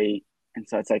some weight. And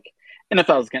so it's like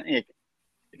NFL is gonna if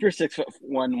you're 6'1",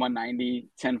 190,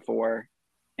 10'4",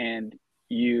 and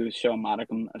you show a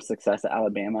modicum of success at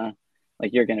Alabama,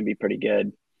 like you're gonna be pretty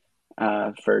good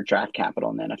for draft capital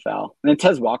in the NFL. And then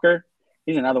Tez Walker,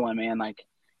 he's another one, man. Like,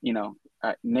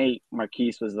 Nate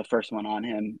Marquise was the first one on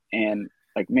him. And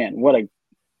like, man,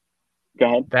 go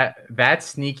ahead. That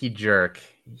sneaky jerk,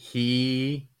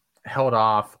 he held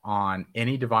off on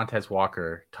any Devontae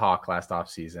Walker talk last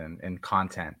offseason and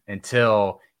content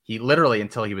until he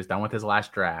was done with his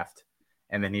last draft.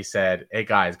 And then he said, "Hey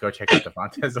guys, go check out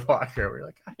Devontae Walker." We're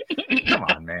like, "Come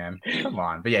on, man, come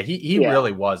on!" But yeah, he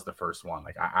really was the first one.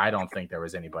 Like, I don't think there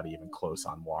was anybody even close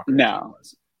on Walker. No,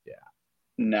 Was. Yeah,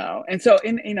 no. And so,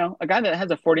 a guy that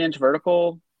has a 40-inch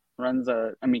vertical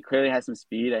clearly has some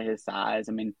speed at his size.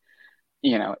 I mean,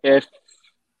 if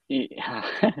he,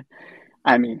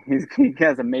 he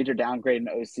has a major downgrade in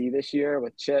OC this year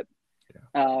with Chip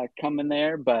coming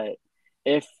there, but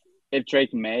if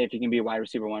Drake May, if he can be wide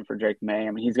receiver one for Drake May,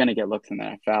 I mean, he's going to get looks in the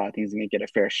NFL. I think he's going to get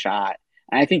a fair shot.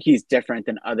 And I think he's different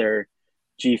than other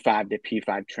G5 to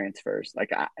P5 transfers.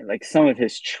 Like some of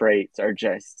his traits are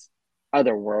just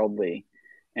otherworldly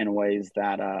in ways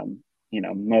that,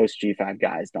 most G5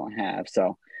 guys don't have.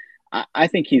 So I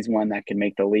think he's one that can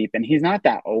make the leap. And he's not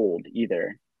that old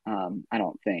either. I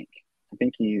don't think. I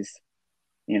think he's,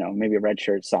 maybe a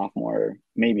redshirt sophomore,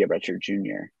 maybe a redshirt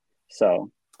junior.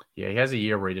 So yeah, he has a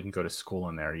year where he didn't go to school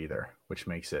in there either, which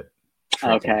makes it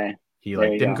tricky. okay. He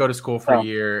didn't go to school for a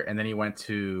year, and then he went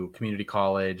to community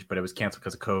college, but it was canceled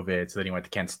because of COVID. So then he went to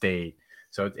Kent State.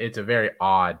 So it's a very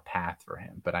odd path for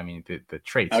him. But I mean, the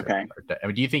traits. Okay.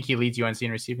 Do you think he leads UNC in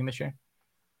receiving this year?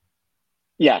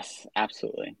 Yes,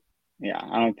 absolutely. Yeah,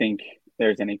 I don't think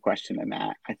there's any question in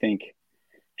that. I think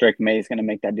Drake May is going to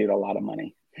make that dude a lot of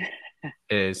money.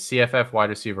 Is CFF wide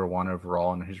receiver one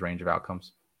overall in his range of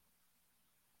outcomes?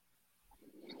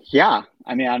 Yeah,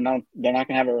 I mean, I know they're not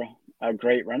going to have a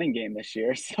great running game this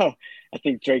year, so I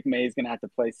think Drake May is going to have to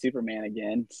play Superman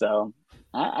again. So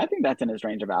I think that's in his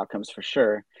range of outcomes for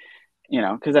sure.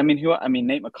 Because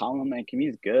Nate McCollum, like,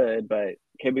 he's good, but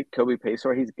Kobe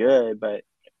Paysour, he's good, but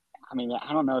I mean,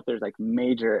 I don't know if there's like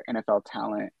major NFL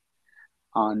talent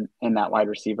in that wide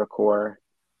receiver core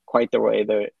quite the way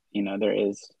that there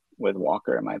is with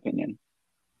Walker, in my opinion.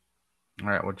 All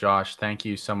right. Well, Josh, thank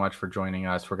you so much for joining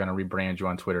us. We're going to rebrand you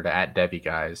on Twitter to @Devy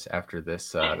guys after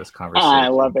this conversation. I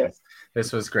love it.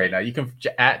 This was great. Now you can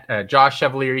at Josh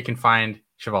Chevalier. You can find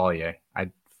Chevalier.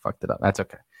 I fucked it up. That's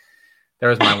okay. There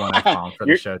was my one F-bomb for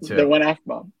the show too. The one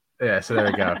F-bomb. Yeah. So there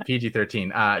we go.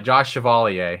 PG-13. Josh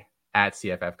Chevalier at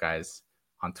CFF guys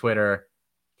on Twitter.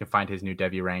 You can find his new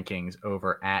Devy rankings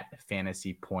over at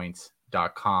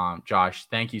fantasypoints.com. Josh,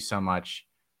 thank you so much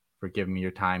for giving me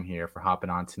your time here, for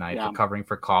hopping on tonight, for covering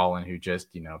for Colin, who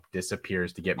just,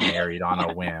 disappears to get married on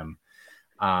a whim.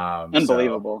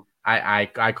 Unbelievable.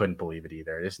 I couldn't believe it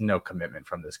either. There's no commitment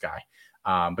from this guy.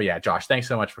 But yeah, Josh, thanks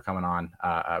so much for coming on.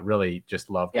 Really just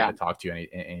love getting Yeah. to talk to you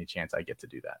any chance I get to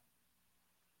do that.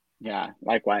 Yeah.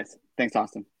 Likewise. Thanks,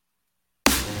 Austin.